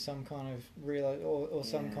looking for some kind of real or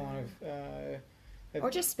some kind of or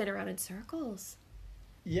just spin around in circles.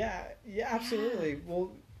 Yeah, absolutely.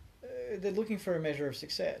 Well, they're looking for a measure of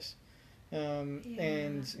success, and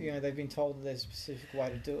they've been told that there's a specific way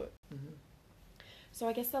to do it. Mm-hmm. So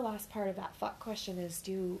I guess the last part of that thought question is,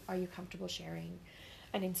 are you comfortable sharing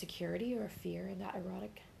an insecurity or a fear in that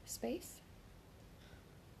erotic space?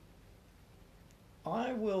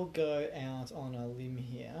 I will go out on a limb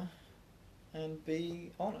here and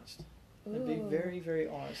be honest. Ooh. And be very, very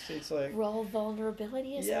honest. It's like... Roll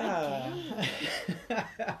vulnerability is my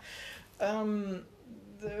game.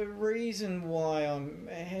 The reason why I'm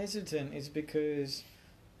hesitant is because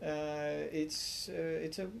it's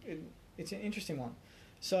an interesting one.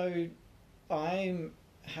 So I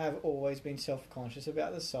have always been self-conscious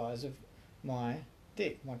about the size of my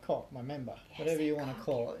dick, my cock, my member, whatever you want to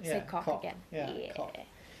call it. Say cock again. Yeah, cock.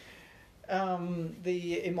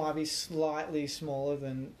 It might be slightly smaller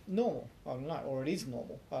than normal. I don't know, or it is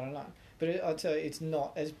normal. I don't know. But I'll tell you, it's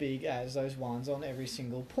not as big as those ones on every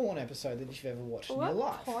single porn episode that you've ever watched in your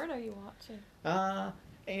life. What porn are you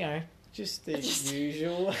watching? Just the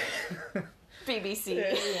usual. BBC.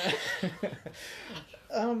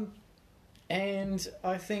 And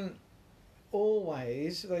I think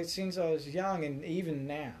always, like since I was young and even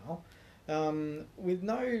now, at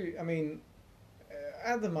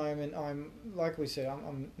the moment I'm, like we said,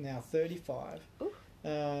 I'm now 35. Ooh.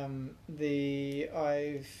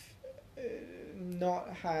 I've not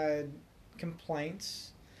had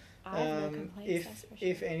complaints. I have no complaints, that's for sure.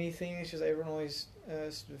 If anything, it's just everyone always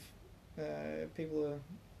people are,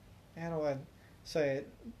 how do I say it,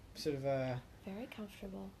 sort of Very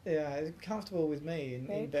comfortable. Yeah, it's comfortable with me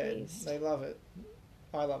in bed. Pleased. They love it.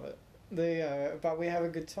 I love it. But we have a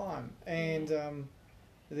good time, and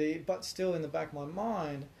but still in the back of my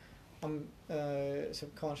mind, I'm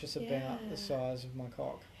subconscious about the size of my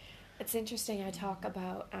cock. It's interesting. I talk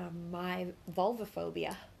about my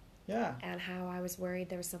vulvophobia. Yeah. And how I was worried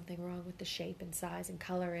there was something wrong with the shape and size and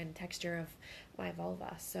color and texture of my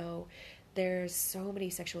vulva. So there's so many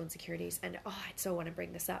sexual insecurities, and I so want to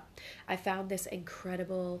bring this up. I found this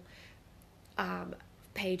incredible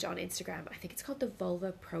page on Instagram. I think it's called the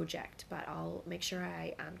Vulva Project, but I'll make sure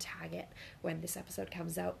I tag it when this episode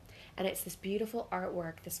comes out. And it's this beautiful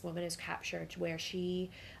artwork this woman has captured where I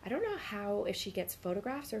don't know how, if she gets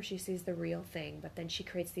photographs or if she sees the real thing, but then she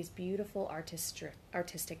creates these beautiful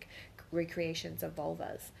artistic recreations of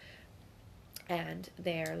vulvas. And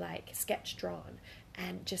they're like sketch drawn.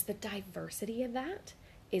 And just the diversity in that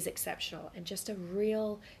is exceptional, and just a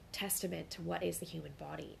real testament to what is the human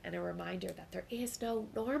body, and a reminder that there is no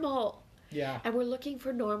normal. Yeah. And we're looking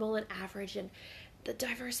for normal and average, and the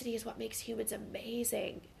diversity is what makes humans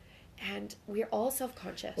amazing. And we're all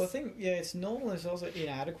self-conscious. Well, I think, it's normal. There's also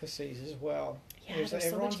inadequacies as well. Yeah, there's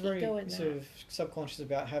so much ego in that. Everyone's very sort of subconscious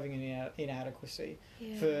about having an inadequacy.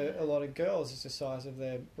 Yeah. For a lot of girls, it's the size of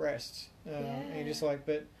their breasts. And you're just like,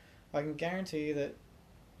 but I can guarantee you that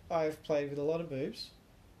I've played with a lot of boobs,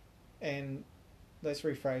 and let's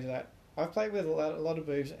rephrase that. I've played with a lot of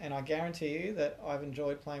boobs, and I guarantee you that I've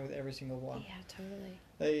enjoyed playing with every single one. Yeah, totally.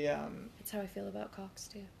 That's how I feel about cocks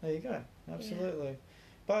too. There you go. Absolutely. Yeah.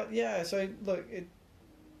 But yeah, so look,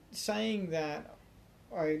 saying that,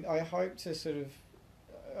 I hope to sort of,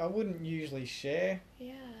 I wouldn't usually share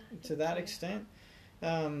to that extent,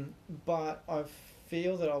 but I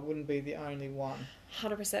feel that I wouldn't be the only one.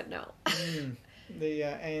 100% no.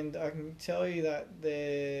 And I can tell you that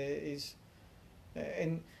there is,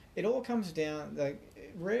 and it all comes down, like,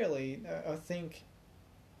 really, I think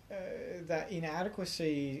that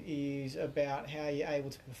inadequacy is about how you're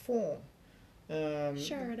able to perform.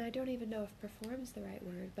 Sure, and I don't even know if perform is the right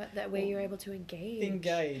word, but that way you're able to engage.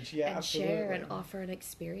 Engage, and absolutely. Share and offer an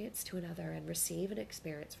experience to another and receive an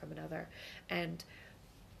experience from another. And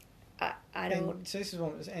I don't. And so this is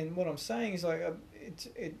what I'm saying is, like,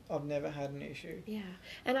 I've never had an issue. Yeah,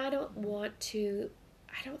 and I don't want to.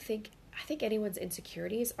 I think anyone's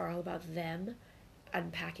insecurities are all about them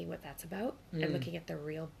unpacking what that's about and looking at the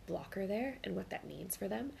real blocker there and what that means for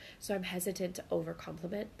them. So I'm hesitant to over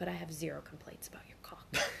compliment, but I have zero complaints about your cock.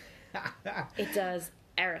 It does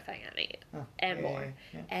everything I need and more.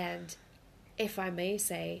 Yeah. And if I may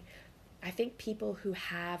say, I think people who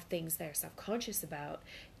have things they're self-conscious about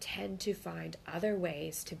tend to find other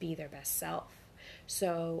ways to be their best self.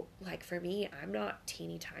 So, like, for me, I'm not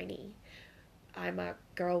teeny tiny. I'm a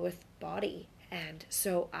girl with body. And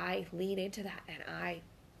so I lean into that, and I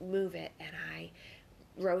move it, and I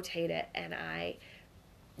rotate it, and I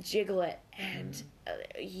jiggle it. And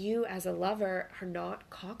you, as a lover, are not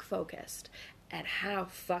cock-focused. And how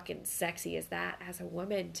fucking sexy is that as a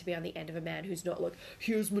woman to be on the end of a man who's not like,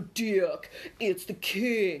 here's my dick, it's the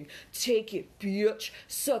king, take it, bitch,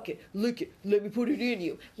 suck it, lick it, let me put it in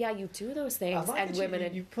you. Yeah, you do those things, and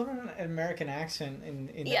women... You put on an American accent in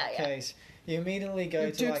that case. You immediately go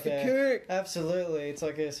to like absolutely, it's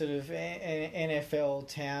like a sort of an NFL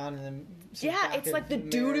town, and it's like the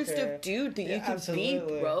dudest of dude that you can be,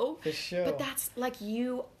 bro. For sure. But that's like,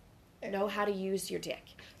 you know how to use your dick.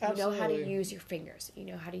 You know how to use your fingers. You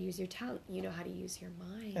know how to use your tongue. You know how to use your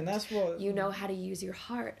mind. And that's what... You know how to use your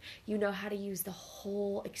heart. You know how to use the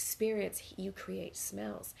whole experience. You create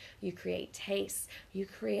smells. You create tastes. You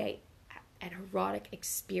create an erotic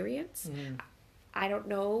experience. I don't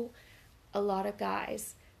know a lot of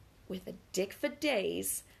guys with a dick for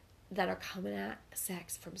days that are coming at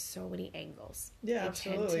sex from so many angles. Yeah,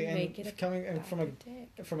 absolutely. And coming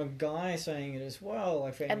from a guy saying it as well,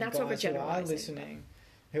 like for any guys who are listening,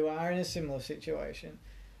 who are in a similar situation,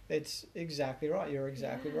 it's exactly right. You're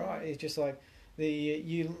exactly right. It's just like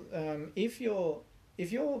if you're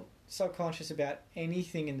subconscious about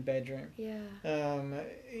anything in the bedroom, it's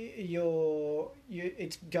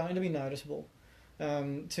going to be noticeable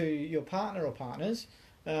to your partner or partners.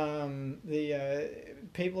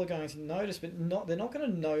 People are going to notice, but they're not going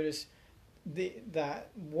to notice that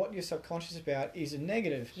what you're subconscious about is a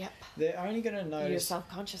negative. Yep. They're only going to notice your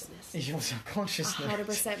self-consciousness.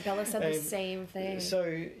 100%. Bella said the same thing. So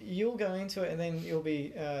you'll go into it, and then you'll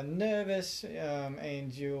be nervous,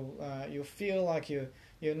 and you'll feel like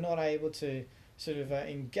you're not able to sort of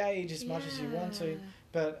engage as much as you want to.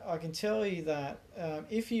 But I can tell you that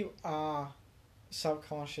if you are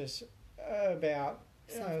subconscious about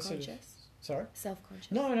Sorry.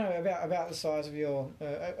 Self-conscious. No, about the size of your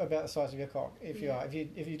cock. If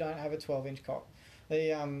you don't have a 12-inch cock,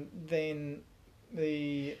 then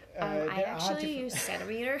the I actually use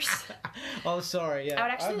centimeters. Oh, sorry. Yeah, I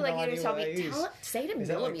would actually like you to tell me. Say it in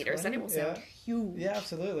millimeters, like then it will sound huge. Yeah,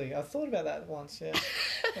 absolutely. I thought about that once. Yeah,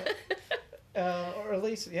 or at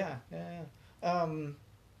least yeah.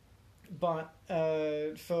 But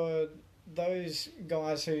for those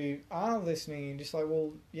guys who are listening, just like,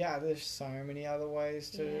 well, yeah, there's so many other ways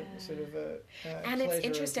to sort of and it's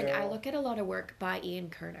interesting. I look at a lot of work by Ian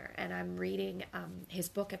Kerner, and I'm reading his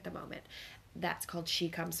book at the moment that's called She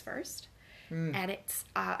Comes First. And it's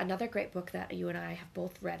another great book that you and I have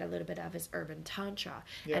both read a little bit of is Urban Tantra.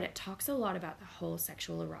 And it talks a lot about the whole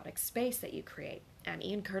sexual erotic space that you create. And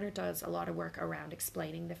Ian Kerner does a lot of work around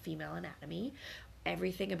explaining the female anatomy,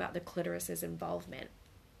 everything about the clitoris's involvement,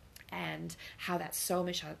 and how that's so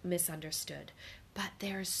misunderstood. But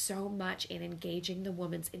there's so much in engaging the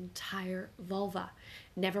woman's entire vulva,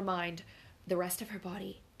 never mind the rest of her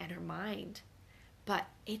body and her mind. But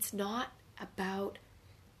it's not about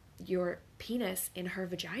your penis in her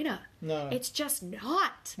vagina. No. It's just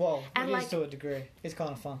not. Well, it is to a degree. It's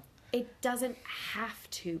kind of fun. It doesn't have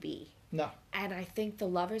to be. No. And I think the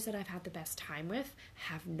lovers that I've had the best time with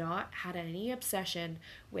have not had any obsession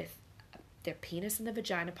with their penis and the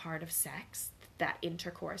vagina part of sex, that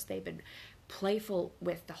intercourse. They've been playful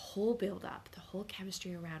with the whole build-up, the whole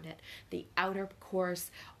chemistry around it, the outer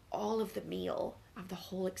course, all of the meal of the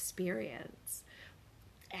whole experience,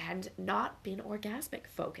 and not been orgasmic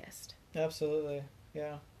focused. Absolutely,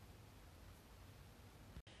 yeah.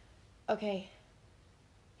 Okay,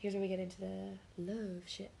 here's where we get into the love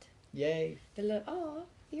shit. Yay. The love. Oh,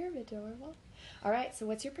 you're adorable. All right, so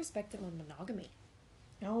what's your perspective on monogamy?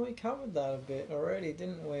 Oh, we covered that a bit already,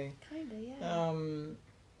 didn't we? Kinda, yeah.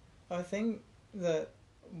 I think that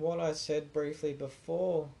what I said briefly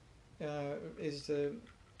before is the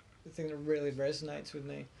thing that really resonates with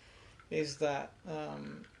me, is that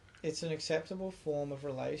it's an acceptable form of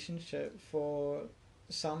relationship for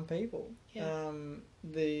some people. Yeah.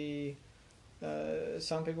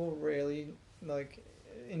 Some people really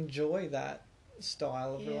enjoy that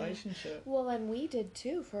style of relationship. Well, and we did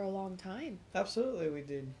too for a long time. Absolutely, we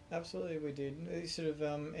did. It's sort of,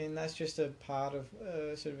 and that's just a part of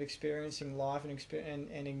sort of experiencing life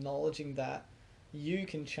and acknowledging that you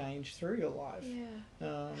can change through your life.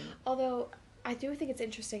 Yeah. Although I do think it's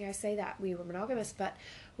interesting. I say that we were monogamous, but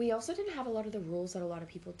we also didn't have a lot of the rules that a lot of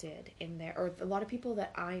people did in there, or a lot of people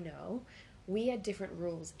that I know. We had different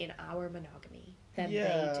rules in our monogamy than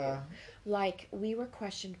they do. Like, we were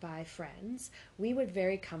questioned by friends. We would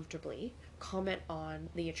very comfortably comment on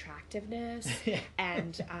the attractiveness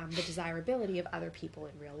and the desirability of other people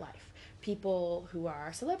in real life. People who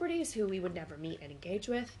are celebrities who we would never meet and engage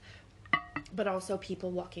with, but also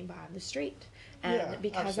people walking by on the street. And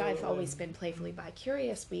because I've always been playfully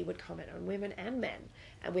bi-curious, we would comment on women and men,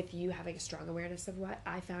 and with you having a strong awareness of what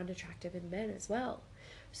I found attractive in men as well.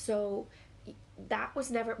 So that was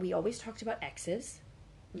never, we always talked about exes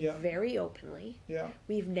very openly.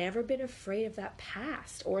 We've never been afraid of that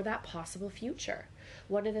past or that possible future.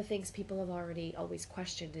 One of the things people have always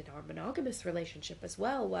questioned in our monogamous relationship as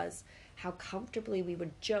well was how comfortably we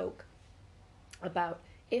would joke about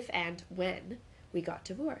if and when we got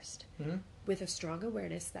divorced, with a strong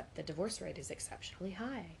awareness that the divorce rate is exceptionally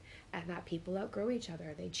high, and that people outgrow each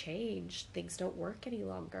other, they change, things don't work any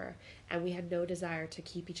longer, and we had no desire to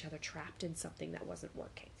keep each other trapped in something that wasn't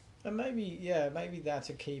working. And maybe that's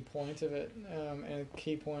a key point of it, and a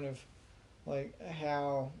key point of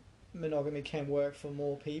how monogamy can work for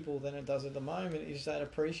more people than it does at the moment, is that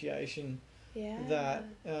appreciation that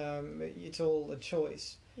it's all a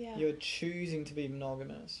choice. You're choosing to be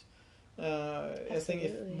monogamous. I think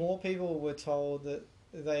if more people were told that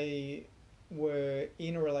they were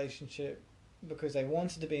in a relationship because they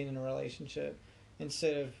wanted to be in a relationship,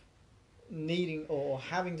 instead of needing or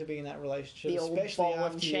having to be in that relationship, the old especially ball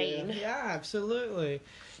after and chain. Absolutely.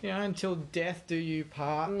 Until death do you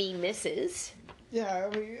part. Me misses. Yeah,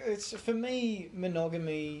 it's, for me,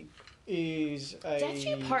 monogamy is a... Death do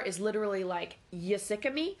you part is literally like, you sick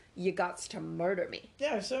of me, you gots to murder me.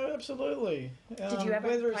 Yeah, so absolutely. Did you ever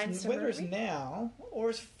whether plans to whether murder it's me? now or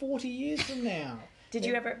it's 40 years from now. Do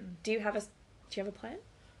you have a plan?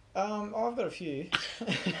 I've got a few.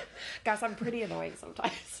 Guys, I'm pretty annoying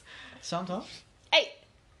sometimes. Sometimes. Hey!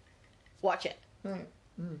 Watch it.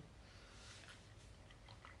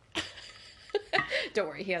 Don't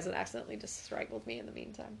worry, he hasn't accidentally just strangled me in the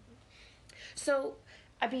meantime. So,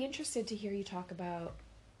 I'd be interested to hear you talk about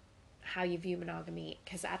how you view monogamy,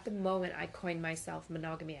 because at the moment I coined myself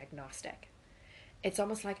monogamy agnostic. it's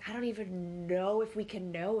almost like I don't even know if we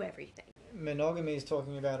can know everything. Monogamy is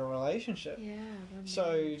talking about a relationship. Yeah.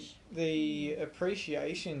 So the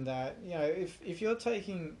appreciation that, you know, if you're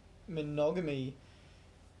taking monogamy,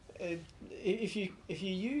 if you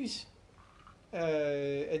use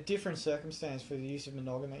a different circumstance for the use of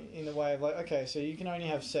monogamy in the way of like, okay, so you can only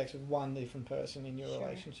have sex with one different person in your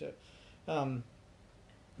relationship, then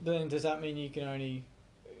does that mean you can only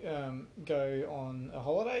go on a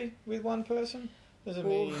holiday with one person? Does it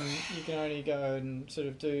mean you can only go and sort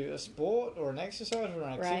of do a sport or an exercise or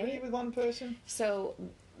an activity with one person? So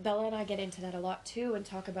Bella and I get into that a lot too and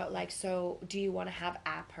talk about like, so do you want to have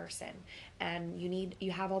a person and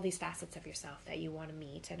you have all these facets of yourself that you want to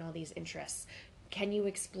meet and all these interests. Can you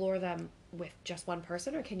explore them with just one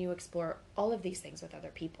person, or can you explore all of these things with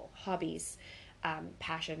other people? Hobbies,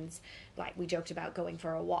 passions, like we joked about going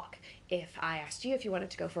for a walk. If I asked you if you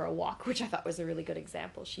wanted to go for a walk, which I thought was a really good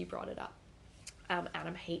example, she brought it up.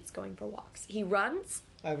 Adam hates going for walks. He runs.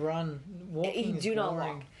 I run. Walking is not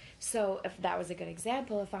boring. walk. So if that was a good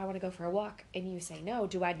example, if I want to go for a walk and you say no,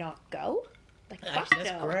 do I not go? Like, fuck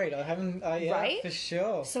That's no. great. I haven't. Yeah, right? For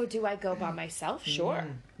sure. So do I go by myself? Sure.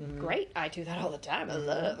 Great. I do that all the time. I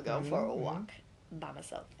love going for a walk by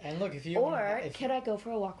myself. And look, if you can I go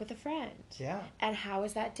for a walk with a friend? Yeah. And how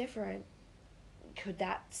is that different? Could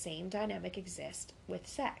that same dynamic exist with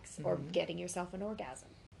sex or getting yourself an orgasm?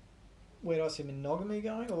 Where do I see monogamy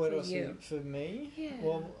going, or where do I see for me? Yeah.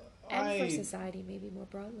 Well, and for society, maybe more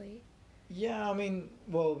broadly. Yeah, I mean,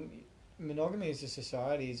 well, monogamy as a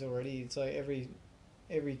society is already. It's like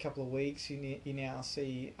every couple of weeks you now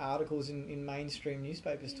see articles in mainstream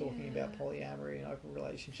newspapers talking about polyamory and open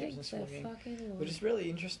relationships and swinging, which is really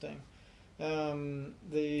interesting. And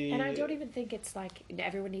I don't even think it's like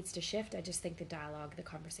everyone needs to shift. I just think the dialogue, the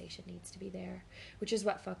conversation needs to be there, which is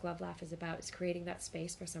what Fuck Love Laugh is about, is creating that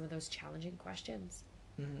space for some of those challenging questions.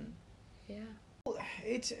 Yeah.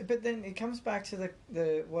 But then it comes back to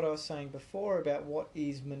the what I was saying before about what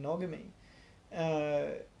is monogamy,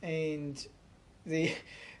 and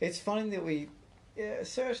it's funny that we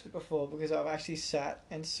searched it before, because I've actually sat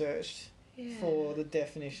and searched for the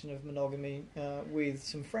definition of monogamy with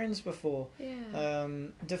some friends before,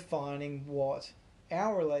 defining what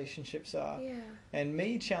our relationships are, and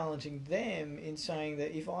me challenging them in saying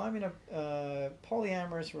that if I'm in a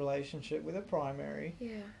polyamorous relationship with a primary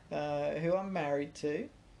who I'm married to,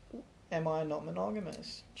 am I not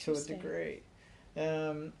monogamous to a degree?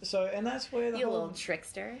 And that's where you little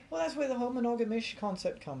trickster. Well, that's where the whole monogamish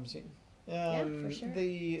concept comes in. For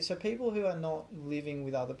sure. So people who are not living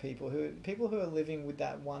with other people, who are living with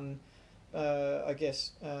that one, I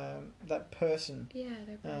guess, that person. Yeah,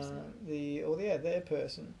 their person. Their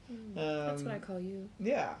person. That's what I call you.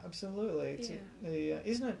 Yeah, absolutely.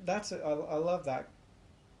 Isn't it? I love that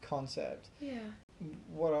concept. Yeah.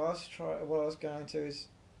 What I was going to is,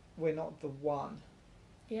 we're not the one.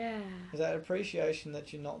 Yeah. Is that appreciation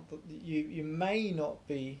that you're not you may not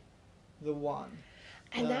be the one.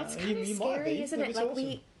 And that's kind of scary, isn't it? Like,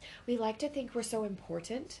 awesome. we like to think we're so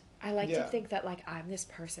important. I like to think that, like, I'm this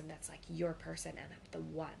person that's, like, your person and I'm the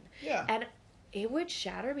one. Yeah. And it would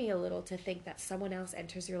shatter me a little to think that someone else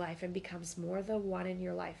enters your life and becomes more the one in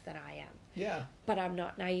your life than I am. Yeah. But I'm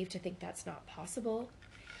not naive to think that's not possible.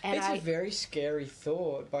 And it's a very scary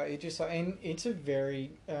thought, but it just, and it's a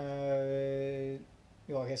very, I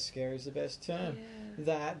guess scary is the best term.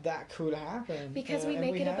 Yeah. That could happen, because we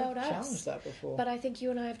make it about us. Challenged that before. But I think you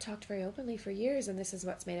and I have talked very openly for years, and this is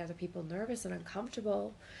what's made other people nervous and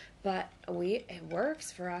uncomfortable. But it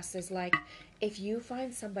works for us. Is like, if you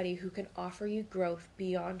find somebody who can offer you growth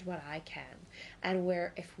beyond what I can, and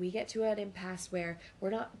where if we get to an impasse where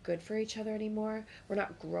we're not good for each other anymore, we're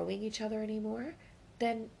not growing each other anymore,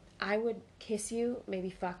 then I would kiss you, maybe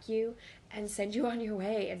fuck you, and send you on your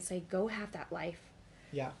way and say, go have that life.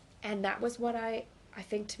 Yeah. And that was what I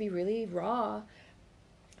think, to be really raw,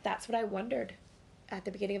 that's what I wondered at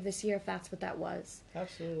the beginning of this year, if that's what that was.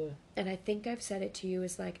 Absolutely. And I think I've said it to you,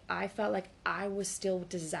 is like, I felt like I was still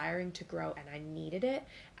desiring to grow and I needed it.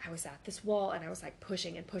 I was at this wall and I was like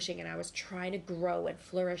pushing and pushing and I was trying to grow and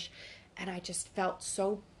flourish, and I just felt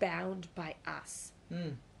so bound by us.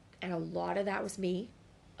 And a lot of that was me.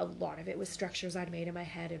 A lot of it was structures I'd made in my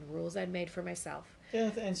head and rules I'd made for myself.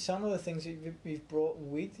 Yeah, and some of the things that you've brought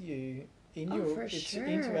with you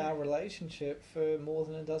into our relationship for more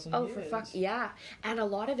than a dozen years. Oh, for fuck, yeah. And a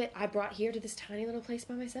lot of it I brought here to this tiny little place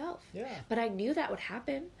by myself. Yeah. But I knew that would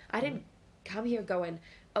happen. I didn't come here going,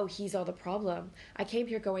 oh, he's all the problem. I came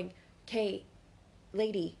here going, okay,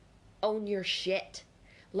 lady, own your shit.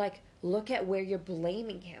 Like, look at where you're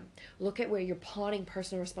blaming him. Look at where you're pawning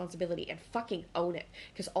personal responsibility, and fucking own it.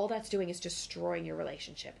 Because all that's doing is destroying your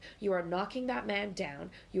relationship. You are knocking that man down.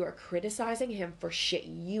 You are criticizing him for shit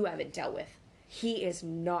you haven't dealt with. He is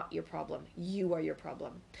not your problem. You are your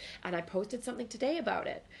problem. And I posted something today about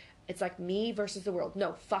it. It's like me versus the world.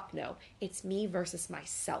 No, fuck no. It's me versus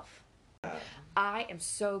myself. I am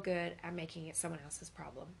so good at making it someone else's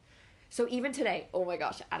problem. So even today, oh my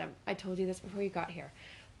gosh, Adam, I told you this before you got here.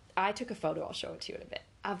 I took a photo, I'll show it to you in a bit,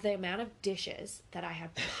 of the amount of dishes that I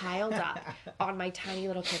had piled up on my tiny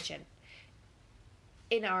little kitchen.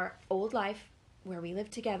 In our old life, where we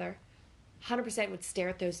lived together, 100% would stare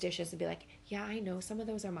at those dishes and be like, yeah, I know some of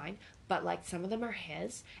those are mine, but like some of them are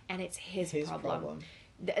his, and it's his problem.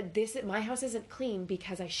 My house isn't clean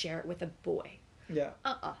because I share it with a boy. Yeah.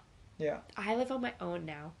 Yeah. I live on my own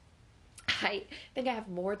now. I think I have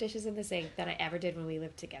more dishes in the sink than I ever did when we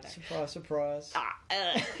lived together. Surprise, surprise.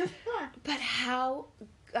 But how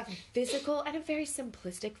a physical and a very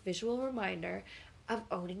simplistic visual reminder of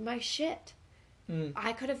owning my shit.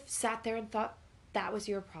 I could have sat there and thought that was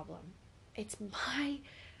your problem. It's my...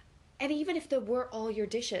 And even if there were all your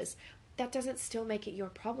dishes, that doesn't still make it your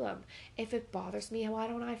problem. If it bothers me, why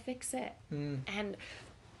don't I fix it? And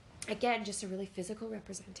again, just a really physical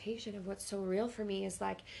representation of what's so real for me is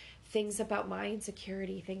like things about my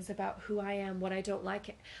insecurity, things about who I am, what I don't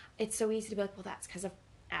like. It's so easy to be like, well, that's because of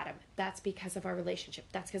Adam. That's because of our relationship.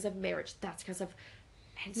 That's because of marriage. That's because of...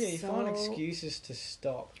 And you find excuses to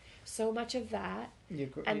stop. So much of that.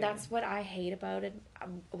 That's what I hate about it.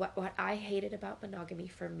 What I hated about monogamy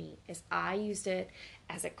for me is I used it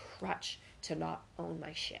as a crutch to not own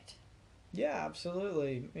my shit. Yeah,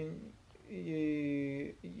 absolutely. I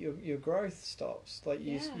mean, your growth stops. Like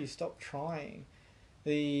you stop trying.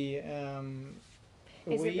 Is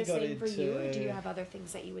it the same for you, or do you have other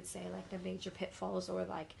things that you would say, like the major pitfalls, or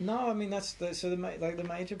like? No, I mean the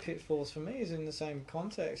major pitfalls for me is in the same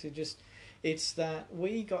context. It's that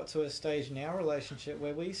we got to a stage in our relationship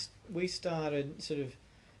where we started sort of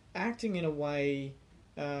acting in a way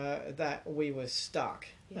that we were stuck,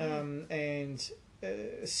 and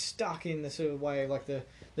stuck in the sort of way, like the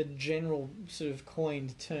general sort of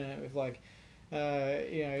coined term of like,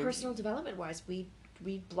 personal development wise, we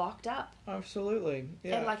blocked up. Absolutely,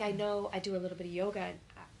 yeah. And like I know I do a little bit of yoga,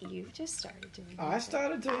 and you've just started doing yoga. I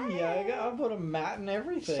started doing yoga. I put a mat and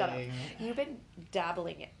everything. Shut up. You've been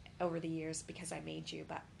dabbling it over the years because I made you,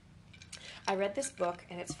 but I read this book,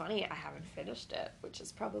 and it's funny, I haven't finished it, which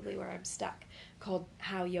is probably where I'm stuck, called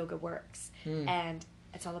How Yoga Works. And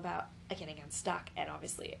it's all about getting unstuck, and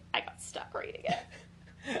obviously I got stuck reading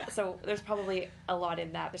it. So there's probably a lot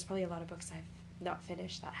in that. There's probably a lot of books I've not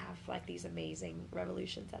finished that have like these amazing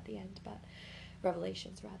revelations at the end, but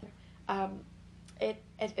revelations rather.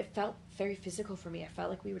 It felt very physical for me. I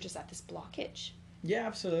felt like we were just at this blockage. Yeah,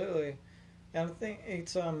 absolutely. And I think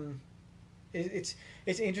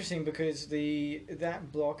it's interesting because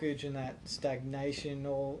that blockage and that stagnation,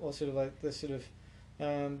 or sort of like the sort of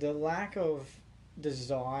the lack of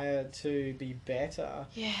desire to be better,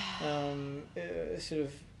 sort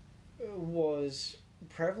of was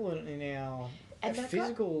prevalent in our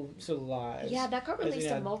physical sort of lives. Yeah, that got released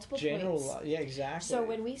on multiple points. Yeah, exactly. So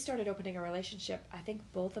when we started opening a relationship, I think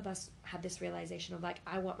both of us had this realization of like,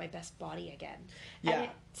 I want my best body again. Yeah.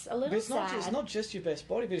 And it's a little sad. It's not just your best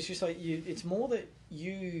body, but it's just like it's more that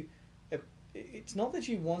you... It's not that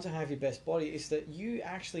you want to have your best body, it's that you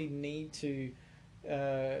actually need to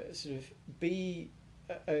sort of be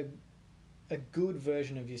a good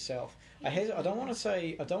version of yourself. I don't want to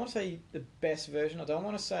say the best version. I don't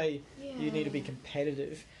want to say you need to be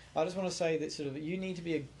competitive. I just want to say that sort of you need to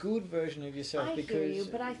be a good version of yourself. I hear you,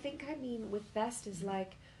 but I think with best is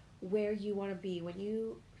like where you want to be when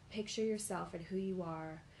you picture yourself and who you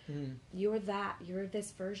are. You're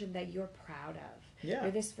this version that you're proud of. Yeah.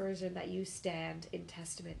 You're this version that you stand in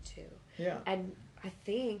testament to. Yeah. And I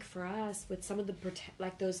think for us, with some of the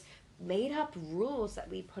those made up rules that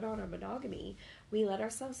we put on our monogamy, we let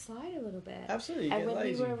ourselves slide a little bit. Absolutely. And when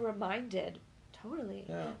we were reminded,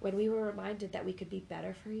 when we were reminded that we could be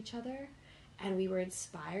better for each other, and we were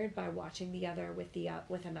inspired by watching the other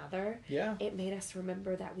with another, it made us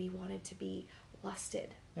remember that we wanted to be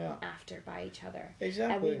lusted after by each other.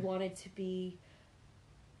 Exactly. And we wanted to be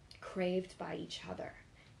craved by each other.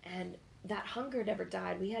 And that hunger never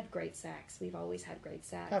died. We had great sex. We've always had great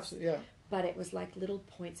sex. Absolutely, yeah. But it was like little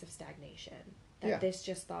points of stagnation. That this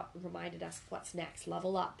just reminded us, what's next?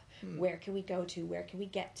 Level up. Where can we go to? Where can we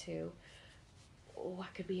get to?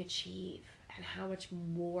 What could we achieve? And how much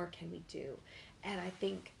more can we do? And I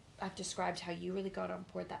think I've described how you really got on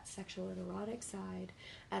board that sexual and erotic side,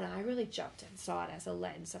 and I really jumped and saw it as a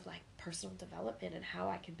lens of like personal development and how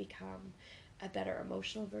I can become a better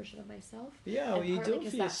emotional version of myself. Yeah, well, you do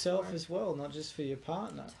it for yourself as well, not just for your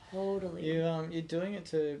partner. Totally. You're doing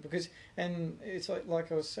it because, and it's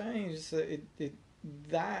like I was saying, just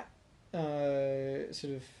that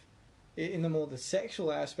sort of in the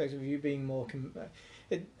sexual aspect of you being more.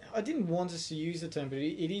 I didn't want us to use the term, but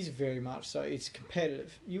it is very much so. It's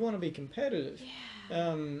competitive. You want to be competitive.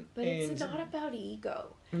 Yeah. But it's not about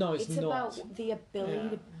ego. No, it's not. It's about the ability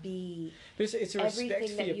to be. But it's a respect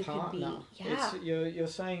for your partner. Yeah. You're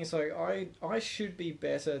saying it's like I should be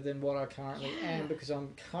better than what I currently am because I'm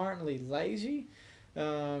currently lazy.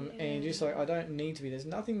 And just like I don't need to be. There's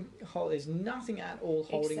nothing at all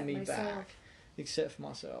holding me back except for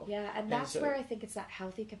myself. Yeah, and that's where I think it's that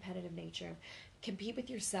healthy competitive nature of compete with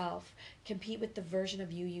yourself, compete with the version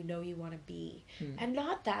of you know you want to be, and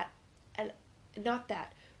not that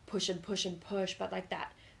push and push and push, but like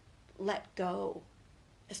that let go,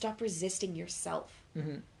 stop resisting yourself,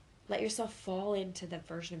 let yourself fall into the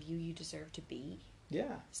version of you deserve to be.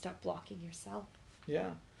 Yeah, stop blocking yourself.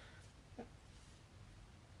 Yeah,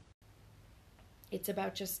 it's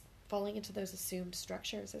about just falling into those assumed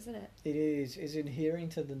structures, isn't it? It is. Is adhering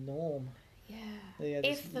to the norm. Yeah.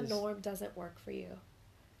 If the norm doesn't work for you,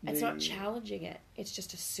 it's not challenging it. It's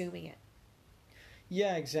just assuming it.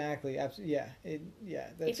 Yeah, exactly. Yeah.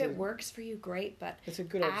 If it works for you, great. But it's a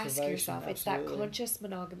good ask observation. yourself. Absolutely. It's that conscious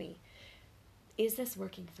monogamy. Is this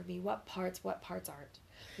working for me? What parts aren't?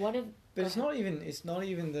 But it's not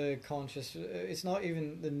even the conscious. It's not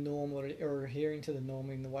even the norm or adhering to the norm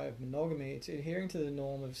in the way of monogamy. It's adhering to the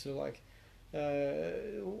norm of sort of like.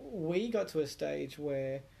 We got to a stage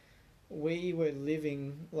where we were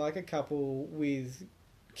living like a couple with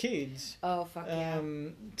kids. Oh, fuck yeah.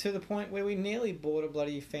 To the point where we nearly bought a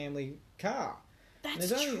bloody family car. That's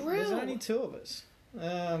true. There's only two of us.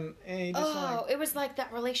 And it was like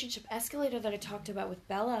that relationship escalator that I talked about with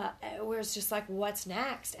Bella, where it's just like, what's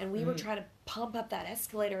next? And we were trying to pump up that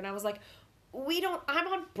escalator, and I was like, I'm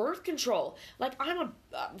on birth control. Like, I'm on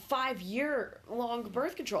 5-year-long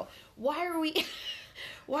birth control. Why are we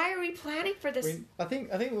planning for this? I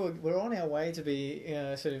think we're on our way to be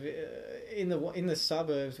sort of in the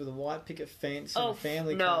suburbs with a white picket fence and a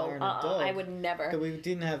family car and a dog. I would never. But we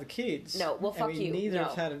didn't have the kids. No, well, fuck you. Neither of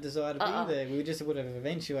us had a desire to be there. We just would have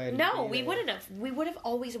eventuated. No, we wouldn't have. We would have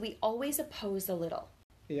always opposed a little.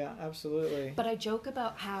 Yeah, absolutely. But I joke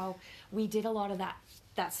about how we did a lot of that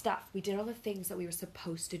stuff. We did all the things that we were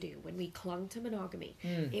supposed to do when we clung to monogamy.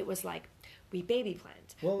 It was like, we baby planned.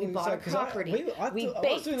 Well, we bought a property. I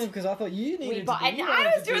was doing them because I thought you needed to. And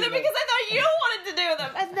I was doing them because I thought you wanted to do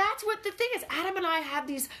them. And that's what the thing is. Adam and I had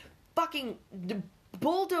these fucking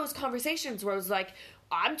bulldoze conversations where I was like,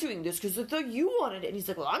 I'm doing this because I thought you wanted it. And he's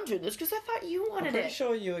like, well, I'm doing this because I thought you wanted it. I'm pretty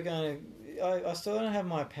sure you were going to... I still don't have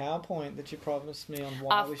my PowerPoint that you promised me on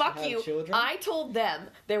why we should have children. I told them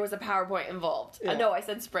there was a PowerPoint involved. Yeah. No, I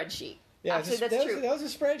said spreadsheet. Yeah, actually, that's true. That was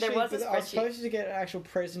a spreadsheet. There was a spreadsheet. I was supposed to get an actual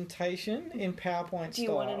presentation in PowerPoint style. Do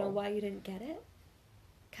you want to know why you didn't get it?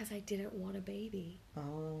 Because I didn't want a baby.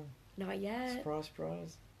 Oh. Not yet.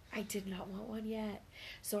 Surprise. I did not want one yet.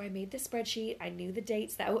 So I made the spreadsheet. I knew the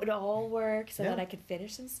dates that would all work so that I could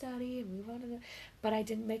finish and study and move on to But I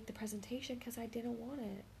didn't make the presentation because I didn't want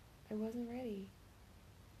it. I wasn't ready.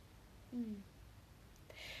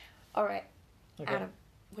 All right. Okay. Adam,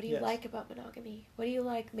 what do you like about monogamy? What do you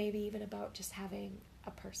like maybe even about just having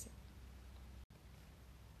a person?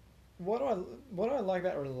 What do I like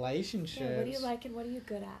about relationships? Yeah, what do you like and what are you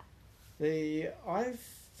good at?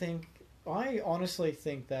 I honestly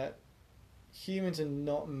think that humans are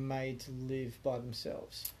not made to live by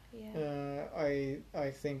themselves. Yeah. I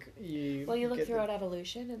think you... Well, you look throughout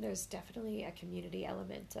evolution and there's definitely a community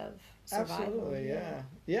element of survival. Absolutely, yeah.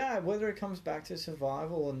 Yeah, whether it comes back to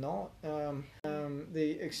survival or not.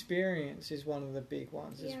 The experience is one of the big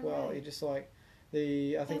ones as well. Right. You're just like...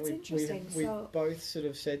 I think we both sort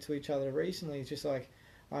of said to each other recently, it's just like,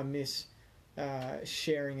 I miss...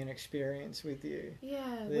 sharing an experience with you.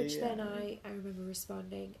 Yeah, then I remember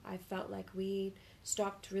responding, I felt like we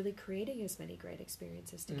stopped really creating as many great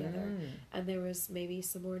experiences together. And there was maybe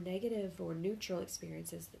some more negative or neutral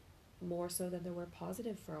experiences, more so than there were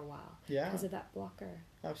positive for a while. Yeah. Because of that blocker.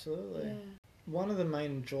 Absolutely. Yeah. One of the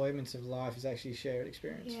main enjoyments of life is actually shared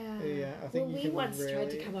experience. Yeah. I think we once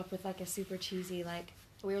tried to come up with like a super cheesy, like,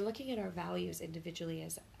 we were looking at our values individually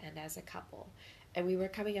as a couple. And we were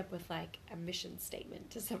coming up with, like, a mission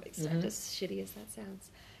statement to some extent, as shitty as that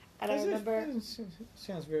sounds. And I remember...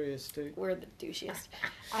 Sounds very astute. We're the douchiest.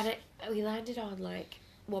 And we landed on, like...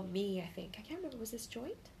 Well, me, I think. I can't remember. Was this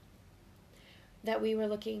joint? that we were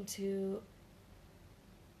looking to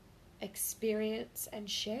experience and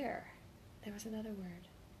share. There was another word.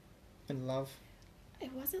 And love.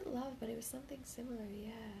 It wasn't love, but it was something similar,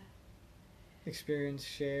 yeah. Experience,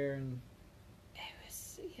 share, and... It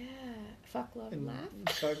was, yeah. Fuck, love, and laugh.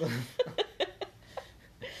 Fuck, love.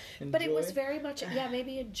 But it was very much, yeah,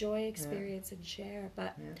 maybe enjoy, experience, and share.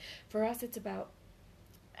 But for us, it's about,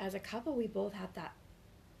 as a couple, we both had that,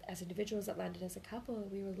 as individuals that landed as a couple,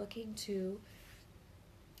 we were looking to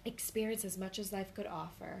experience as much as life could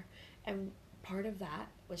offer. And part of that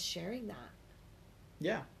was sharing that.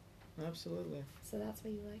 Yeah, absolutely. So that's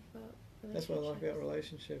what you like about relationships. That's what I like about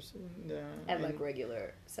relationships. And like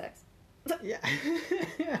regular sex. Yeah.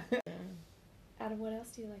 Adam, what else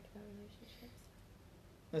do you like about relationships?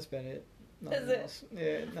 That's about it. Is it? Else.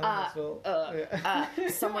 Yeah, that's all.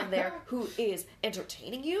 Someone there who is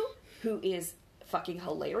entertaining you, who is fucking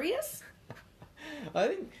hilarious.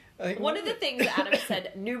 I think one of the things Adam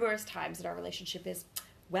said numerous times in our relationship is,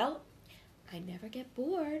 well, I never get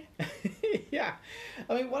bored. Yeah.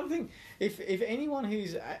 I mean, one thing, if anyone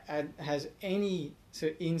who's has any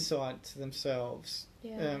sort of insight to themselves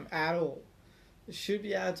at all, should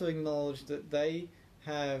be able to acknowledge that they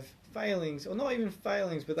have failings, or not even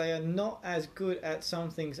failings, but they are not as good at some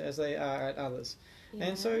things as they are at others. Yeah.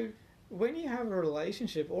 And so when you have a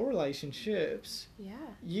relationship or relationships,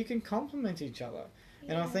 you can complement each other.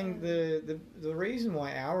 Yeah. And I think the reason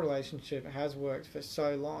why our relationship has worked for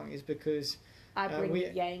so long is because I bring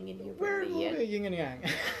yang and you we're bring yin. Yin and yang.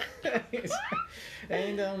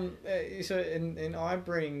 And I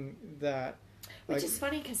bring that. Which is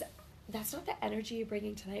funny because that's not the energy you're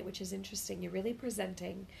bringing tonight, which is interesting. You're really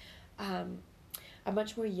presenting a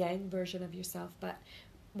much more yang version of yourself. But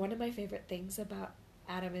one of my favorite things about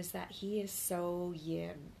Adam is that he is so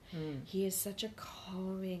yin. He is such a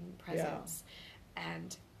calming presence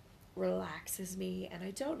and relaxes me. And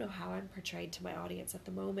I don't know how I'm portrayed to my audience at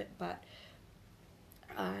the moment, but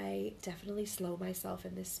I definitely slow myself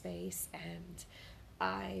in this space and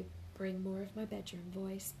I bring more of my bedroom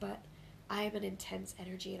voice, but I am an intense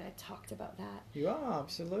energy, and I talked about that. You are,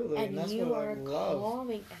 absolutely. And that's you what are I love.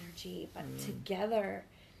 calming energy, but together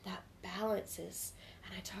that balances.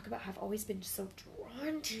 And I talk about how I've always been so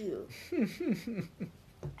drawn to you. And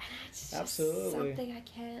it's just something I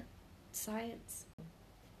can't science.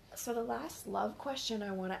 So the last love question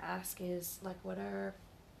I want to ask is, like, what are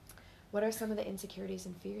some of the insecurities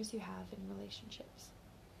and fears you have in relationships?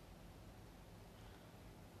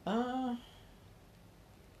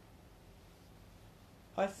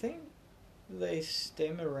 I think they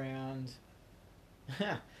stem around.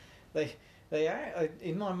 They are,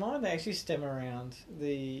 in my mind. They actually stem around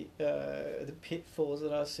the pitfalls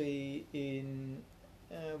that I see in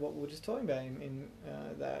what we were just talking about in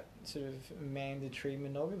that sort of mandatory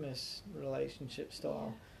monogamous relationship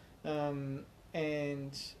style,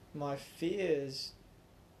 and my fears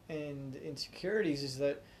and insecurities is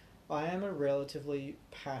that I am a relatively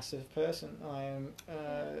passive person. I am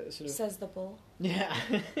sort of... Says the bull. Yeah.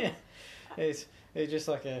 It's just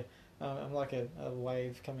like I'm like a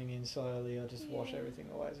wave coming in slowly. I just wash everything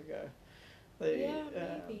away as I go.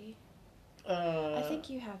 Maybe. I think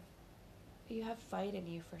you have fight in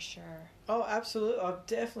you for sure. Oh, absolutely. I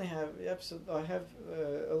definitely have. I have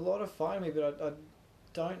a lot of fight in me, but I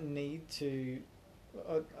don't need to...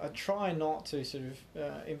 I try not to sort of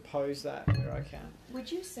impose that where I can. Would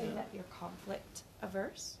you say that you're conflict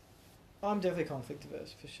averse? I'm definitely conflict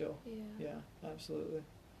averse for sure. Yeah, absolutely.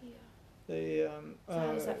 Yeah. So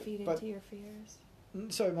how does that feed into your fears?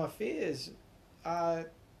 So my fears are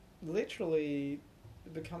literally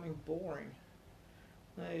becoming boring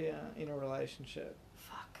in a relationship.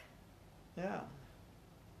 Fuck. Yeah.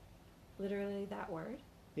 Literally that word?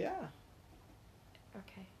 Yeah.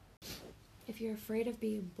 Okay. If you're afraid of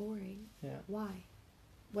being boring, why?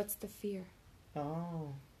 What's the fear?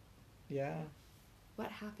 Oh, yeah. What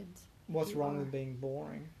happens? What's wrong with being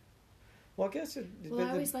boring? Well, I guess I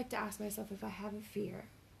always like to ask myself, if I have a fear,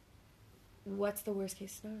 what's the worst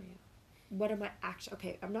case scenario? What am I actually...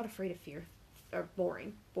 Okay, I'm not afraid of fear or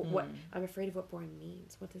boring, but what I'm afraid of what boring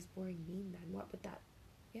means. What does boring mean then? What would that...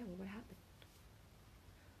 Yeah, what would happen?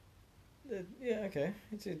 Okay.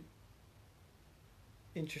 It's a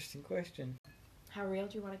interesting question. How real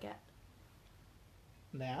do you want to get?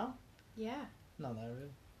 Now? Yeah. Not that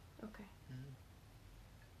real. Okay.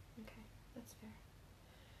 Okay, that's fair.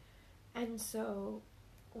 And so,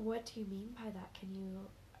 what do you mean by that? Can you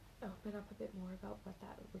open up a bit more about what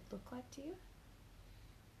that would look like to you?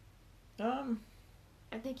 And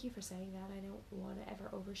thank you for saying that. I don't want to ever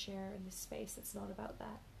overshare in this space. It's not about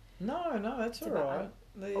that. No, that's all right.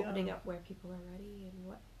 Opening up where people are ready and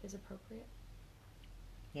what is appropriate.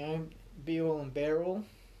 You know, be all and bear all.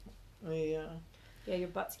 Yeah, your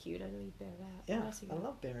butt's cute. I know you bear that. Yeah, I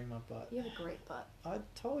love bearing my butt. You have a great butt. I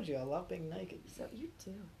told you, I love being naked. So you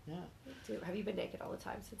do. Yeah. You do. Have you been naked all the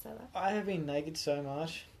time since I left? I have been naked so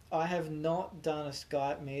much. I have not done a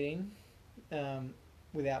Skype meeting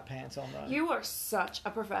without pants on, though. You are such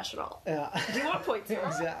a professional. Yeah. Do you want points for that?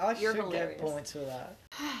 Exactly. I You're should hilarious. get points for that.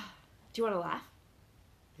 Do you want to laugh?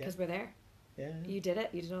 Because we're there. Yeah. You did it.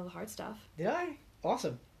 You did all the hard stuff. Did I?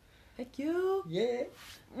 Awesome. Thank you. Yeah.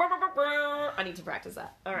 I need to practice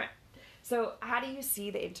that. All right. So, how do you see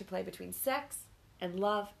the interplay between sex and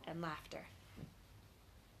love and laughter?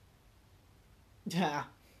 Yeah.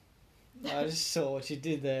 I just saw what you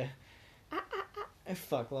did there.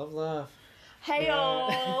 Fuck, love, love.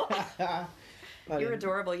 Hey-o! I You're didn't-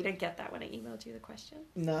 adorable. You didn't get that when I emailed you the question?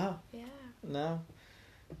 No, Yeah. no.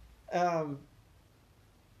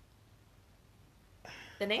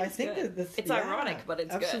 The name's I think good. that It's ironic, but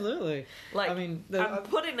it's good. absolutely. Like, I mean, I'm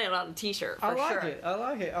putting it on a t-shirt for I like sure. it. I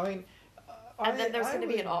like it. I mean, And then there's going to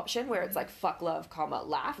be an would- option where it's like fuck love, comma,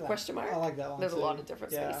 laugh, Yeah, question mark. I like that one. There's too. a lot of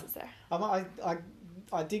different Yeah. spaces there.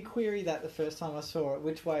 I did query that the first time I saw it.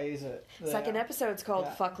 Which way is it? Second episode's called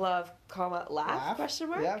Yeah. fuck love, comma, laugh, question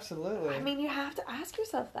mark. Yeah, absolutely. I mean, you have to ask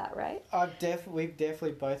yourself that, right? We've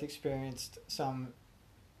definitely both experienced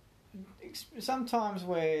sometimes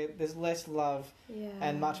where there's less love Yeah.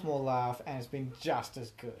 and much more laugh, and it's been just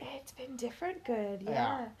as good. It's been different good,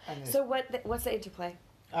 yeah. And there's- So what's the interplay?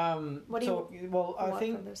 What do you well, I want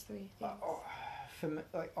think from those three things? for me,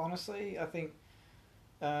 like honestly, I think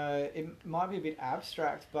it might be a bit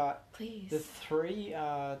abstract, but Please. the three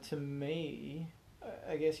are to me,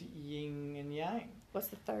 I guess, yin and yang. What's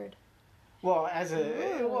the third? Well, I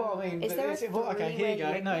mean, Is there a okay, here you go.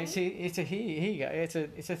 three-way No, yin see, here you go.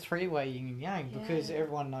 It's a three-way yin and yang because Yeah.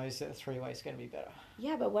 everyone knows that a three-way is going to be better.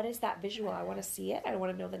 Yeah, but what is that visual? I want to see it. I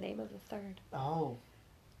want to know the name of the third. Oh,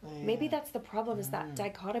 yeah. Maybe that's the problem, is that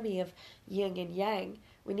dichotomy of yin and yang.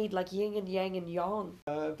 We need like yin and yang and yang.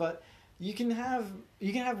 But you can have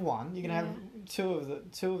one. You can have two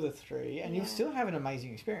of the three, and you'll still have an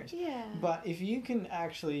amazing experience. Yeah. But if you can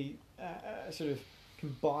actually sort of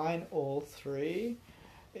combine all three,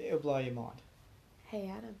 it'll blow your mind. Hey,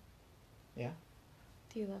 Adam. Yeah.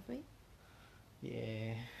 Do you love me?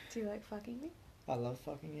 Yeah. Do you like fucking me? I love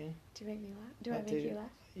fucking you. Do you make me laugh? Do I I make do. you laugh?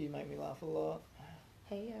 You make me laugh a lot.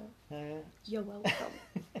 Hey, yo. Yeah. You're welcome.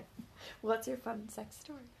 What's your fun sex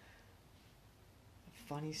story?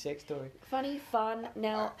 Funny sex story. Funny, fun.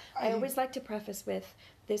 Now, I I- always like to preface with,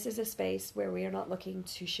 this is a space where we are not looking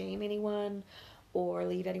to shame anyone or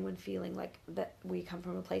leave anyone feeling like that we come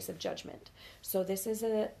from a place of judgment. So this is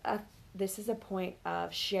a point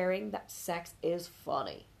of sharing that sex is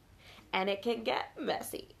funny, and it can get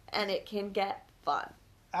messy, and it can get fun.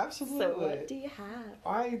 Absolutely. So what do you have?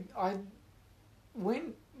 I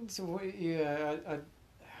went to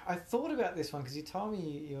I thought about this one because you told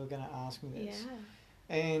me you were going to ask me this. Yeah.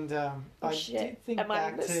 And I did think Am I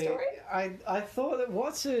back in this to story? I thought that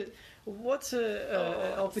what's a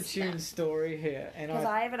opportune snap. story here, and Because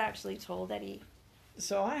I haven't actually told any.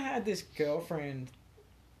 so I had this girlfriend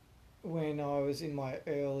when I was in my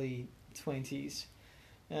early 20s.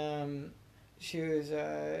 She was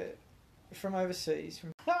from overseas.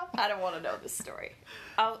 From I don't want to know this story.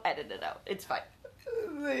 I'll edit it out. It's fine.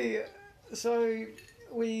 So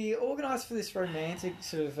we organised for this romantic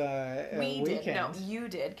sort of We weekend. did. No, you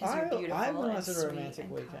did, because you're beautiful. I and organised a sweet romantic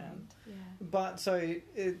and weekend. kind. Yeah. But so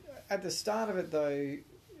at the start of it though,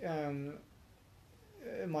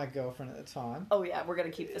 my girlfriend at the time. Oh yeah, we're gonna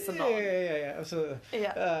keep this Yeah, anonymous. yeah, absolutely.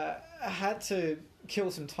 Yeah. Had to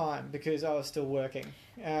kill some time because I was still working.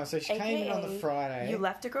 So she came in on the AKA, Friday. You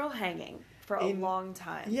left a girl hanging for a long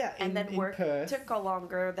time. Yeah, and then in work Perth. took a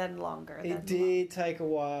longer than longer. It did take a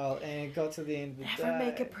while, and it got to the end of the Never day.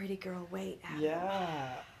 make a pretty girl wait. Adam.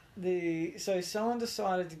 Yeah. So someone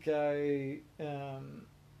decided to go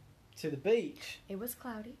to the beach It was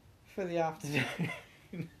cloudy. for the afternoon.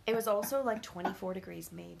 It was also like 24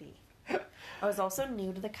 degrees, maybe. I was also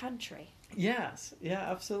new to the country. Yes, yeah,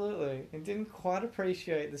 absolutely. And didn't quite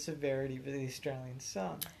appreciate the severity of the Australian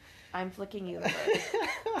sun. I'm flicking you the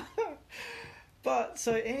bird. But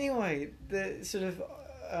so anyway, the sort of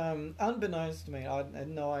unbeknownst to me, I had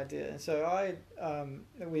no idea. And so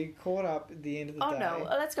we caught up at the end of the Oh day. no,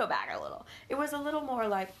 let's go back a little. It was a little more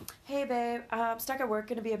like, hey babe, I'm stuck at work,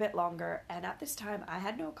 gonna be a bit longer. And at this time, I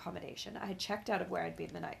had no accommodation. I had checked out of where I'd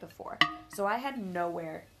been the night before. So I had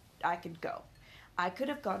nowhere I could go. I could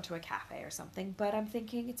have gone to a cafe or something, but I'm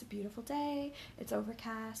thinking it's a beautiful day, it's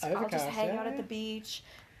overcast, I'll just Overcast, hang yeah, out at yeah. the beach.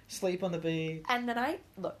 Sleep on the beach. And then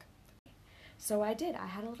look. So I did. I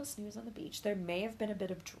had a little snooze on the beach. There may have been a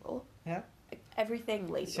bit of drool. Yeah. Everything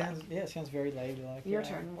ladylike. It sounds very ladylike. Your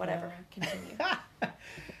turn, whatever. Continue.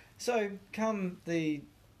 So,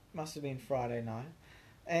 must have been Friday night,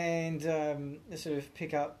 and sort of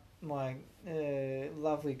pick up my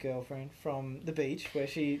lovely girlfriend from the beach where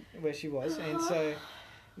she was, and so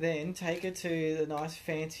then take her to the nice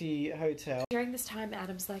fancy hotel. During this time,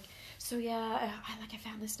 Adam's like, so yeah, I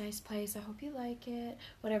found this nice place. I hope you like it.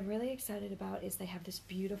 What I'm really excited about is they have this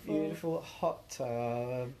beautiful hot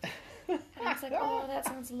tub. And I was like, oh, that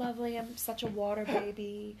sounds lovely. I'm such a water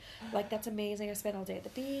baby. Like, that's amazing. I spent all day at the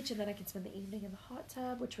beach, and then I can spend the evening in the hot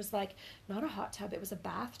tub, which was, like, not a hot tub. It was a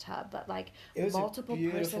bathtub, but, like, it was multiple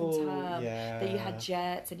person tub that you had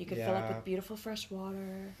jets, and you could fill up with beautiful fresh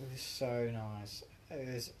water. It was so nice.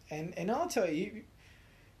 It was, and I'll tell you,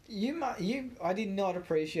 I did not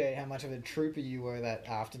appreciate how much of a trooper you were that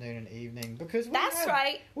afternoon and evening, because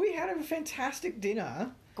we had a fantastic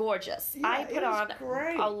dinner. Gorgeous. Yeah, I put on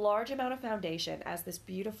great. a large amount of foundation as this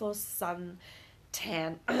beautiful sun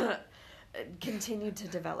tan continued to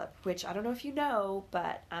develop, which I don't know if you know,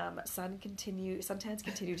 but suntans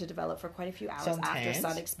continue to develop for quite a few hours after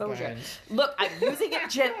sun exposure. Burns. Look, I'm using it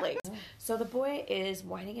gently. So the boy is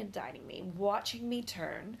whining and dining me, watching me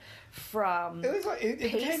turn from it was like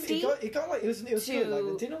it got like it was good. Like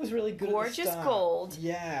the dinner was really good. Gorgeous at the start. gold.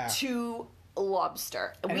 Yeah. To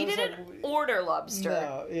lobster. And we didn't order lobster.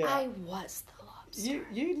 No, yeah. I was the lobster.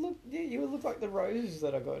 You look like the roses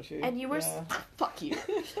that I got you. And you were fuck you.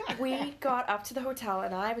 We got up to the hotel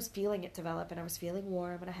and I was feeling it develop and I was feeling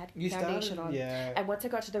warm and I had foundation on. Yeah. And once I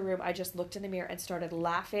got to the room, I just looked in the mirror and started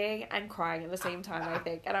laughing and crying at the same time, I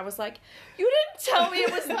think. And I was like, you didn't tell me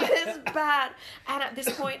it was this bad. And at this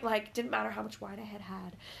point, like, didn't matter how much wine I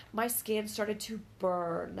had, my skin started to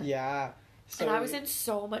burn. Yeah. So and I was in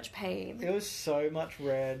so much pain. It was so much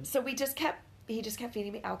red. So he just kept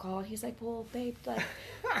feeding me alcohol. And he's like, well, babe, like,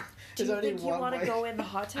 do you only think you one want to way. go in the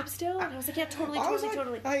hot tub still? And I was like, yeah, totally.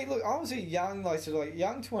 Hey, look, I was a young, like, sort of like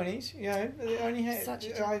young 20s. You know, I only had.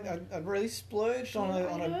 I really splurged on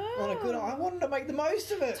a good. I wanted to make the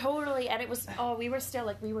most of it. Totally, and it was. Oh, we were still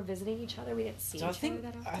like we were visiting each other. We didn't see each other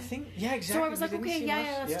that often. I think, yeah, exactly. So I was like, okay,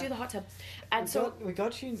 let's do the hot tub. And we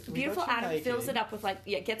got you. Beautiful Adam naked. fills it up with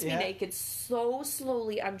gets me naked, so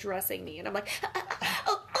slowly undressing me, and I'm like,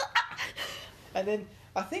 and then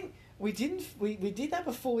I think we did that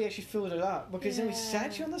before we actually filled it up, because then we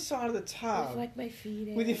sat you on the side of the tub with like my feet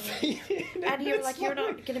in. With your feet in. And you're like, you're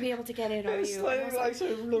not going to be able to get in, are you? And I was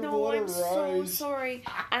like, no, I'm so sorry.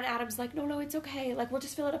 And Adam's like, no, it's okay. Like, we'll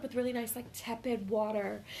just fill it up with really nice, like, tepid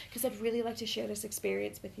water, because I'd really like to share this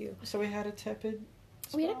experience with you. So we had a tepid.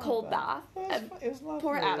 We had a cold bath. It was lovely.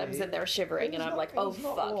 Poor Adam's in there shivering, and I'm like, oh,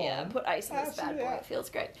 fuck warm. yeah, put ice in this bad boy. It feels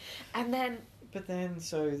great. And then... But then,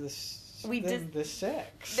 so the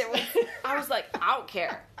sex. I was like, I don't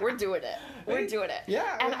care. We're doing it. We're doing it.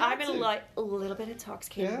 Yeah. And I'm a little bit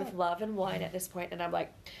intoxicated with love and wine at this point, and I'm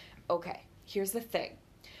like, okay, here's the thing.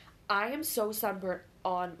 I am so sunburnt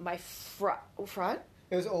on my front.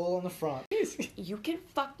 It was all on the front. You can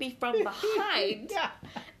fuck me from behind,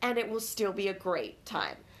 and it will still be a great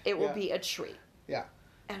time. It will be a treat. Yeah.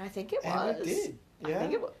 And I think it was. And it did. Yeah. I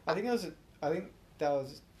think it was. I think that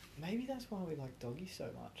was. Maybe that's why we like doggy so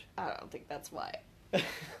much. I don't think that's why.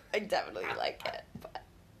 I definitely like it. But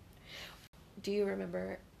do you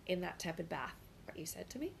remember in that tepid bath what you said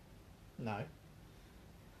to me? No.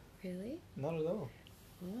 Really? Not at all.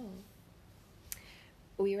 Oh.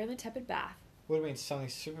 We were in the tepid bath. Would have been something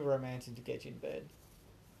super romantic to get you in bed.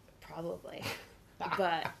 Probably.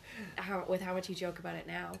 But with how much you joke about it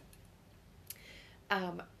now.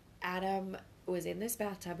 Adam was in this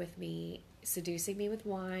bathtub with me, seducing me with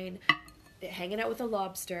wine, hanging out with a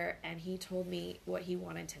lobster, and he told me what he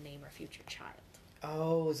wanted to name our future child.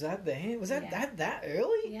 Oh, was that then? Was that that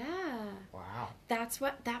early? Yeah. Wow. That's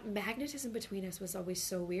what, that magnetism between us was always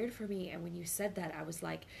so weird for me, and when you said that, I was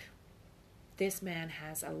like, this man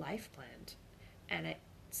has a life planned, and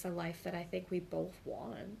it's a life that I think we both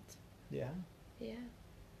want. Yeah. Yeah.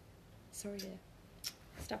 Sorry to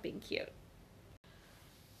stop being cute.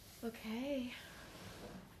 Okay.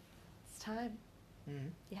 It's time. Mm-hmm.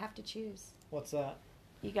 You have to choose. What's that?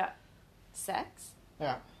 You got sex,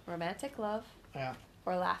 Yeah. romantic love, Yeah.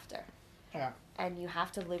 or laughter. Yeah. And you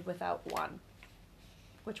have to live without one.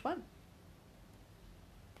 Which one?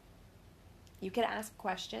 You can ask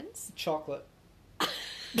questions. Chocolate.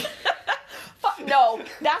 No,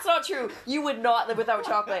 that's not true. You would not live without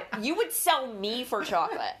chocolate. You would sell me for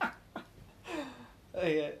chocolate.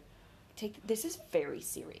 Okay. This is very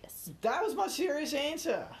serious. That was my serious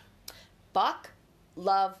answer. Fuck,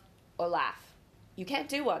 love, or laugh. You can't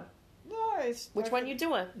do one. No, it's... Which one you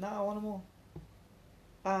doing? No, I want them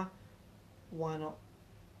all. Why not?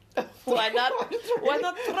 Why not? Why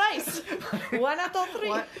not thrice? Why not all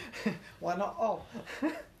three? Why not all?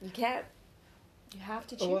 You can't. You have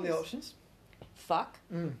to choose. What are the options? Fuck,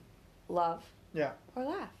 love, Yeah. or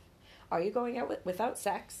laugh. Are you going out without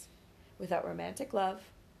sex, without romantic love,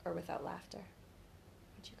 or without laughter?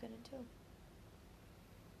 What you gonna do?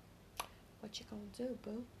 What you gonna do,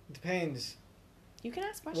 boo? Depends. You can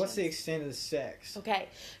ask questions. What's the extent of the sex? Okay,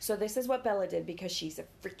 so this is what Bella did because she's a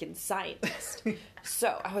freaking scientist.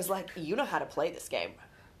 So I was like, you know how to play this game.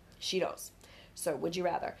 She knows. So would you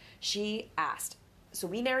rather? She asked. So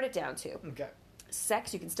we narrowed it down to Okay.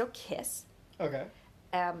 sex, you can still kiss. Okay.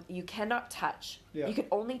 You cannot touch. Yeah. You can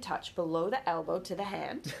only touch below the elbow to the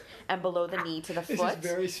hand and below the knee to the This foot. is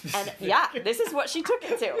very specific. And yeah, this is what she took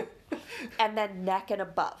it to. And then neck and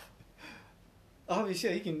above.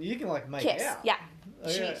 Obviously, you can like make Kiss. out. Yeah.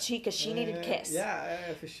 Oh, Because she needed kiss.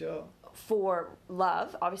 Yeah, for sure. For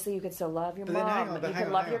love, obviously you can still love your But then hang mom. on, but You hang can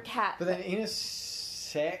on, love hang your on. cat. But then in a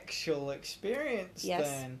sexual experience, Yes.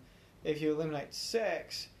 then if you eliminate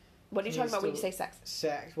sex, What are you can talking about when you still- say sex?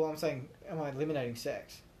 sex. Well, I'm saying, am I eliminating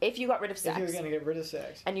sex? If you got rid of If you were sex. going to get rid of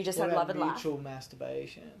sex, And you just what had about love and laugh? mutual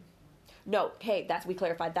masturbation. No, hey, we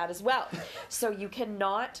clarified that as well. So you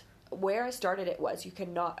cannot, where I started it was, you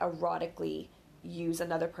cannot erotically use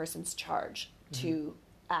another person's charge to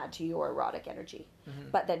add to your erotic energy.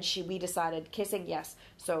 But then we decided kissing, yes.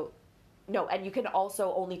 So, no, and you can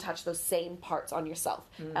also only touch those same parts on yourself.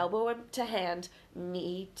 Elbow to hand,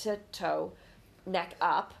 knee to toe, neck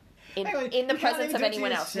up, in Hang on, the you can't presence even of do it to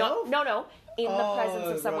anyone else. yourself? No, in the presence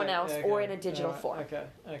of right, someone else okay, or in a digital right, form.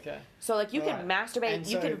 Okay. So, like, you can Alright. masturbate, And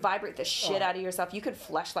you so- can vibrate the shit Oh. out of yourself, you can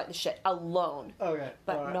fleshlight the shit alone, Okay.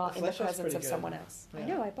 but alright. not in the Fleshlight's presence pretty of good. someone else. I Yeah.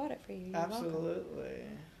 know, I bought it for you. You're welcome. Absolutely.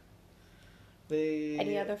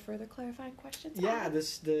 Any other further clarifying questions? Yeah, Adam?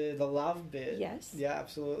 the love bit. Yes. Yeah,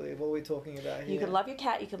 absolutely. What are we talking about here? You can love your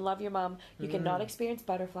cat, you can love your mom, you cannot experience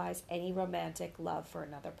butterflies, any romantic love for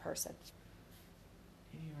another person.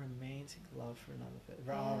 Any romantic love for another person.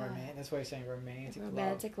 Yeah. Oh, romantic. That's why you're saying romantic love.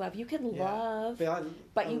 Romantic love. You can Yeah. love,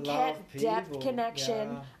 But you love can't depth people.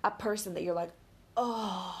 connection Yeah. a person that you're like,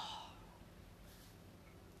 oh.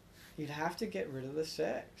 You'd have to get rid of the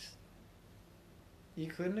sex. You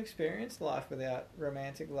couldn't experience life without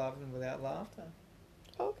romantic love and without laughter.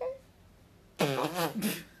 Okay.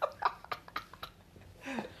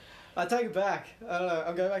 I take it back. I don't know.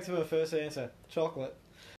 I'll go back to my first answer. Chocolate.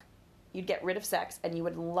 You'd get rid of sex and you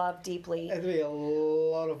would love deeply. There'd be a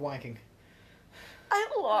lot of wanking.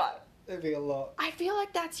 A lot. There'd be a lot. I feel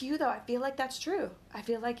like that's you, though. I feel like that's true. I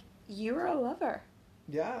feel like you're a lover.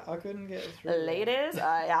 Yeah, I couldn't get through. Ladies,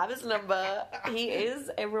 I have his number. He is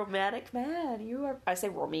a romantic man. You are, I say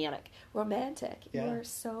romantic. Romantic. Yeah. You are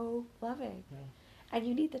so loving. Yeah. And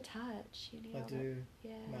you need the touch. You need I all do. that.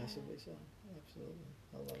 Yeah. Massively so. Absolutely.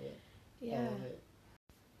 I love it. Yeah.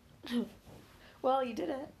 I love it. Well, you did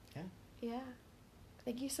it. Yeah. Yeah.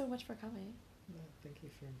 Thank you so much for coming. No, thank you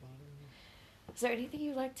for inviting me. Is there anything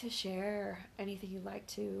you'd like to share? Anything you'd like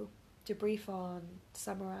to debrief on,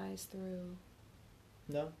 summarize through?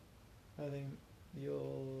 No, I think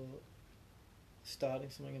you're starting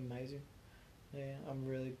something amazing. Yeah, I'm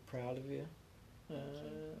really proud of you.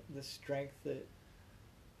 The strength that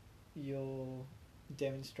you're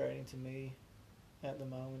demonstrating to me at the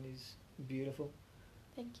moment is beautiful,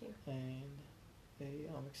 Thank you. and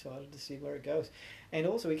I'm excited to see where it goes. And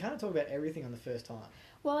also, we can't talk about everything on the first time.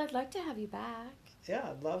 Well, I'd like to have you back. Yeah,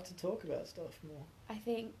 I'd love to talk about stuff more. I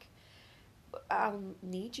think I'll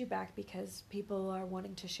need you back because people are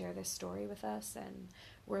wanting to share this story with us and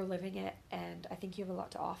we're living it, and I think you have a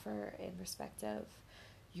lot to offer in respect of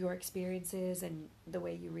your experiences and the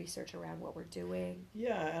way you research around what we're doing.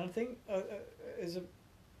 Yeah, and I think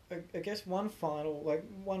I guess one final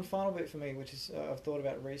bit for me, which is I've thought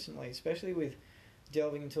about recently, especially with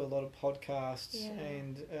delving into a lot of podcasts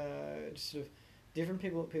and just sort of different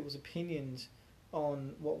people's opinions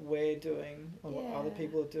on what we're doing, on what other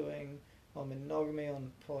people are doing, on monogamy,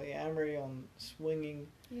 on polyamory, on swinging,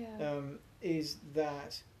 is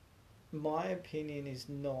that my opinion is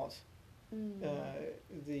not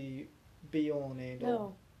the be-all and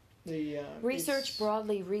end-all. No. Research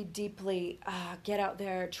broadly, read deeply, get out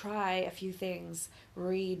there, try a few things,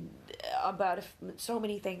 read about so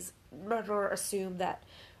many things. Never assume that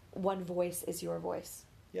one voice is your voice.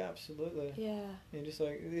 Yeah, absolutely. Yeah. And just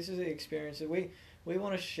like, this is the experience that we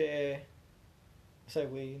want to share. I say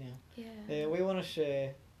we now. Yeah. We want to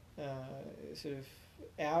share sort of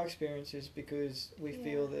our experiences because we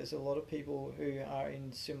feel there's a lot of people who are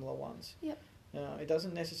in similar ones. Yep. It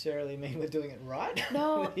doesn't necessarily mean we're doing it right.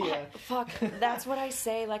 No, yeah. fuck. That's what I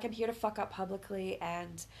say. Like, I'm here to fuck up publicly,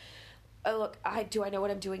 and look, do I know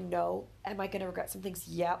what I'm doing? No. Am I going to regret some things?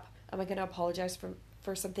 Yep. Am I going to apologize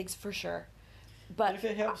for some things? For sure. But if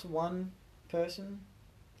it helps one person,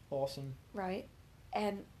 awesome. Right.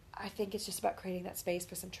 And I think it's just about creating that space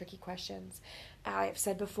for some tricky questions. I've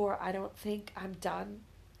said before, I don't think I'm done.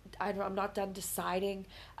 I'm not done deciding.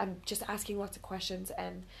 I'm just asking lots of questions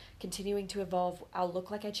and continuing to evolve. I'll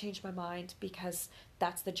look like I changed my mind because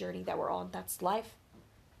that's the journey that we're on. That's life.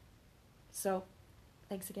 So,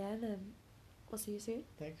 thanks again, and we'll see you soon.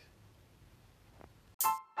 Thanks.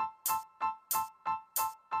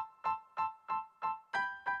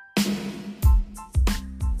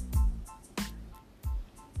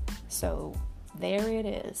 So there it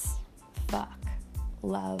is. Fuck,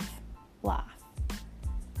 love, laugh.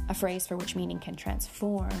 A phrase for which meaning can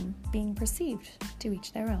transform, being perceived, to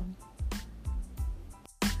each their own.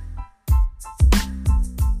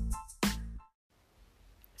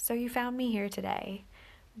 So you found me here today,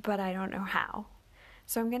 but I don't know how.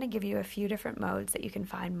 So I'm going to give you a few different modes that you can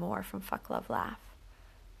find more from Fuck, Love, Laugh.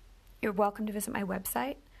 You're welcome to visit my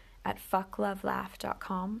website at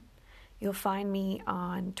fucklovelaugh.com. You'll find me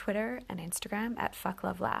on Twitter and Instagram at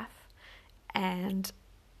fucklovelaugh. And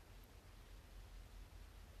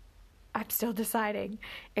I'm still deciding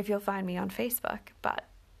if you'll find me on Facebook, but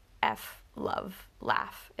F Love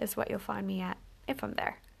Laugh is what you'll find me at if I'm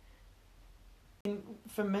there.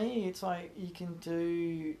 For me, it's like you can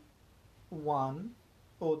do 1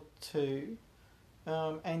 or 2,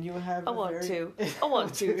 and you'll have I want 2. I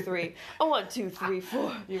want 2, 3. I want 2, 3,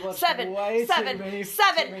 4. You watch 7. way 7. too many,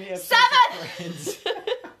 7. too many episodes 7. of Friends.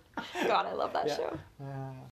 God, I love that show.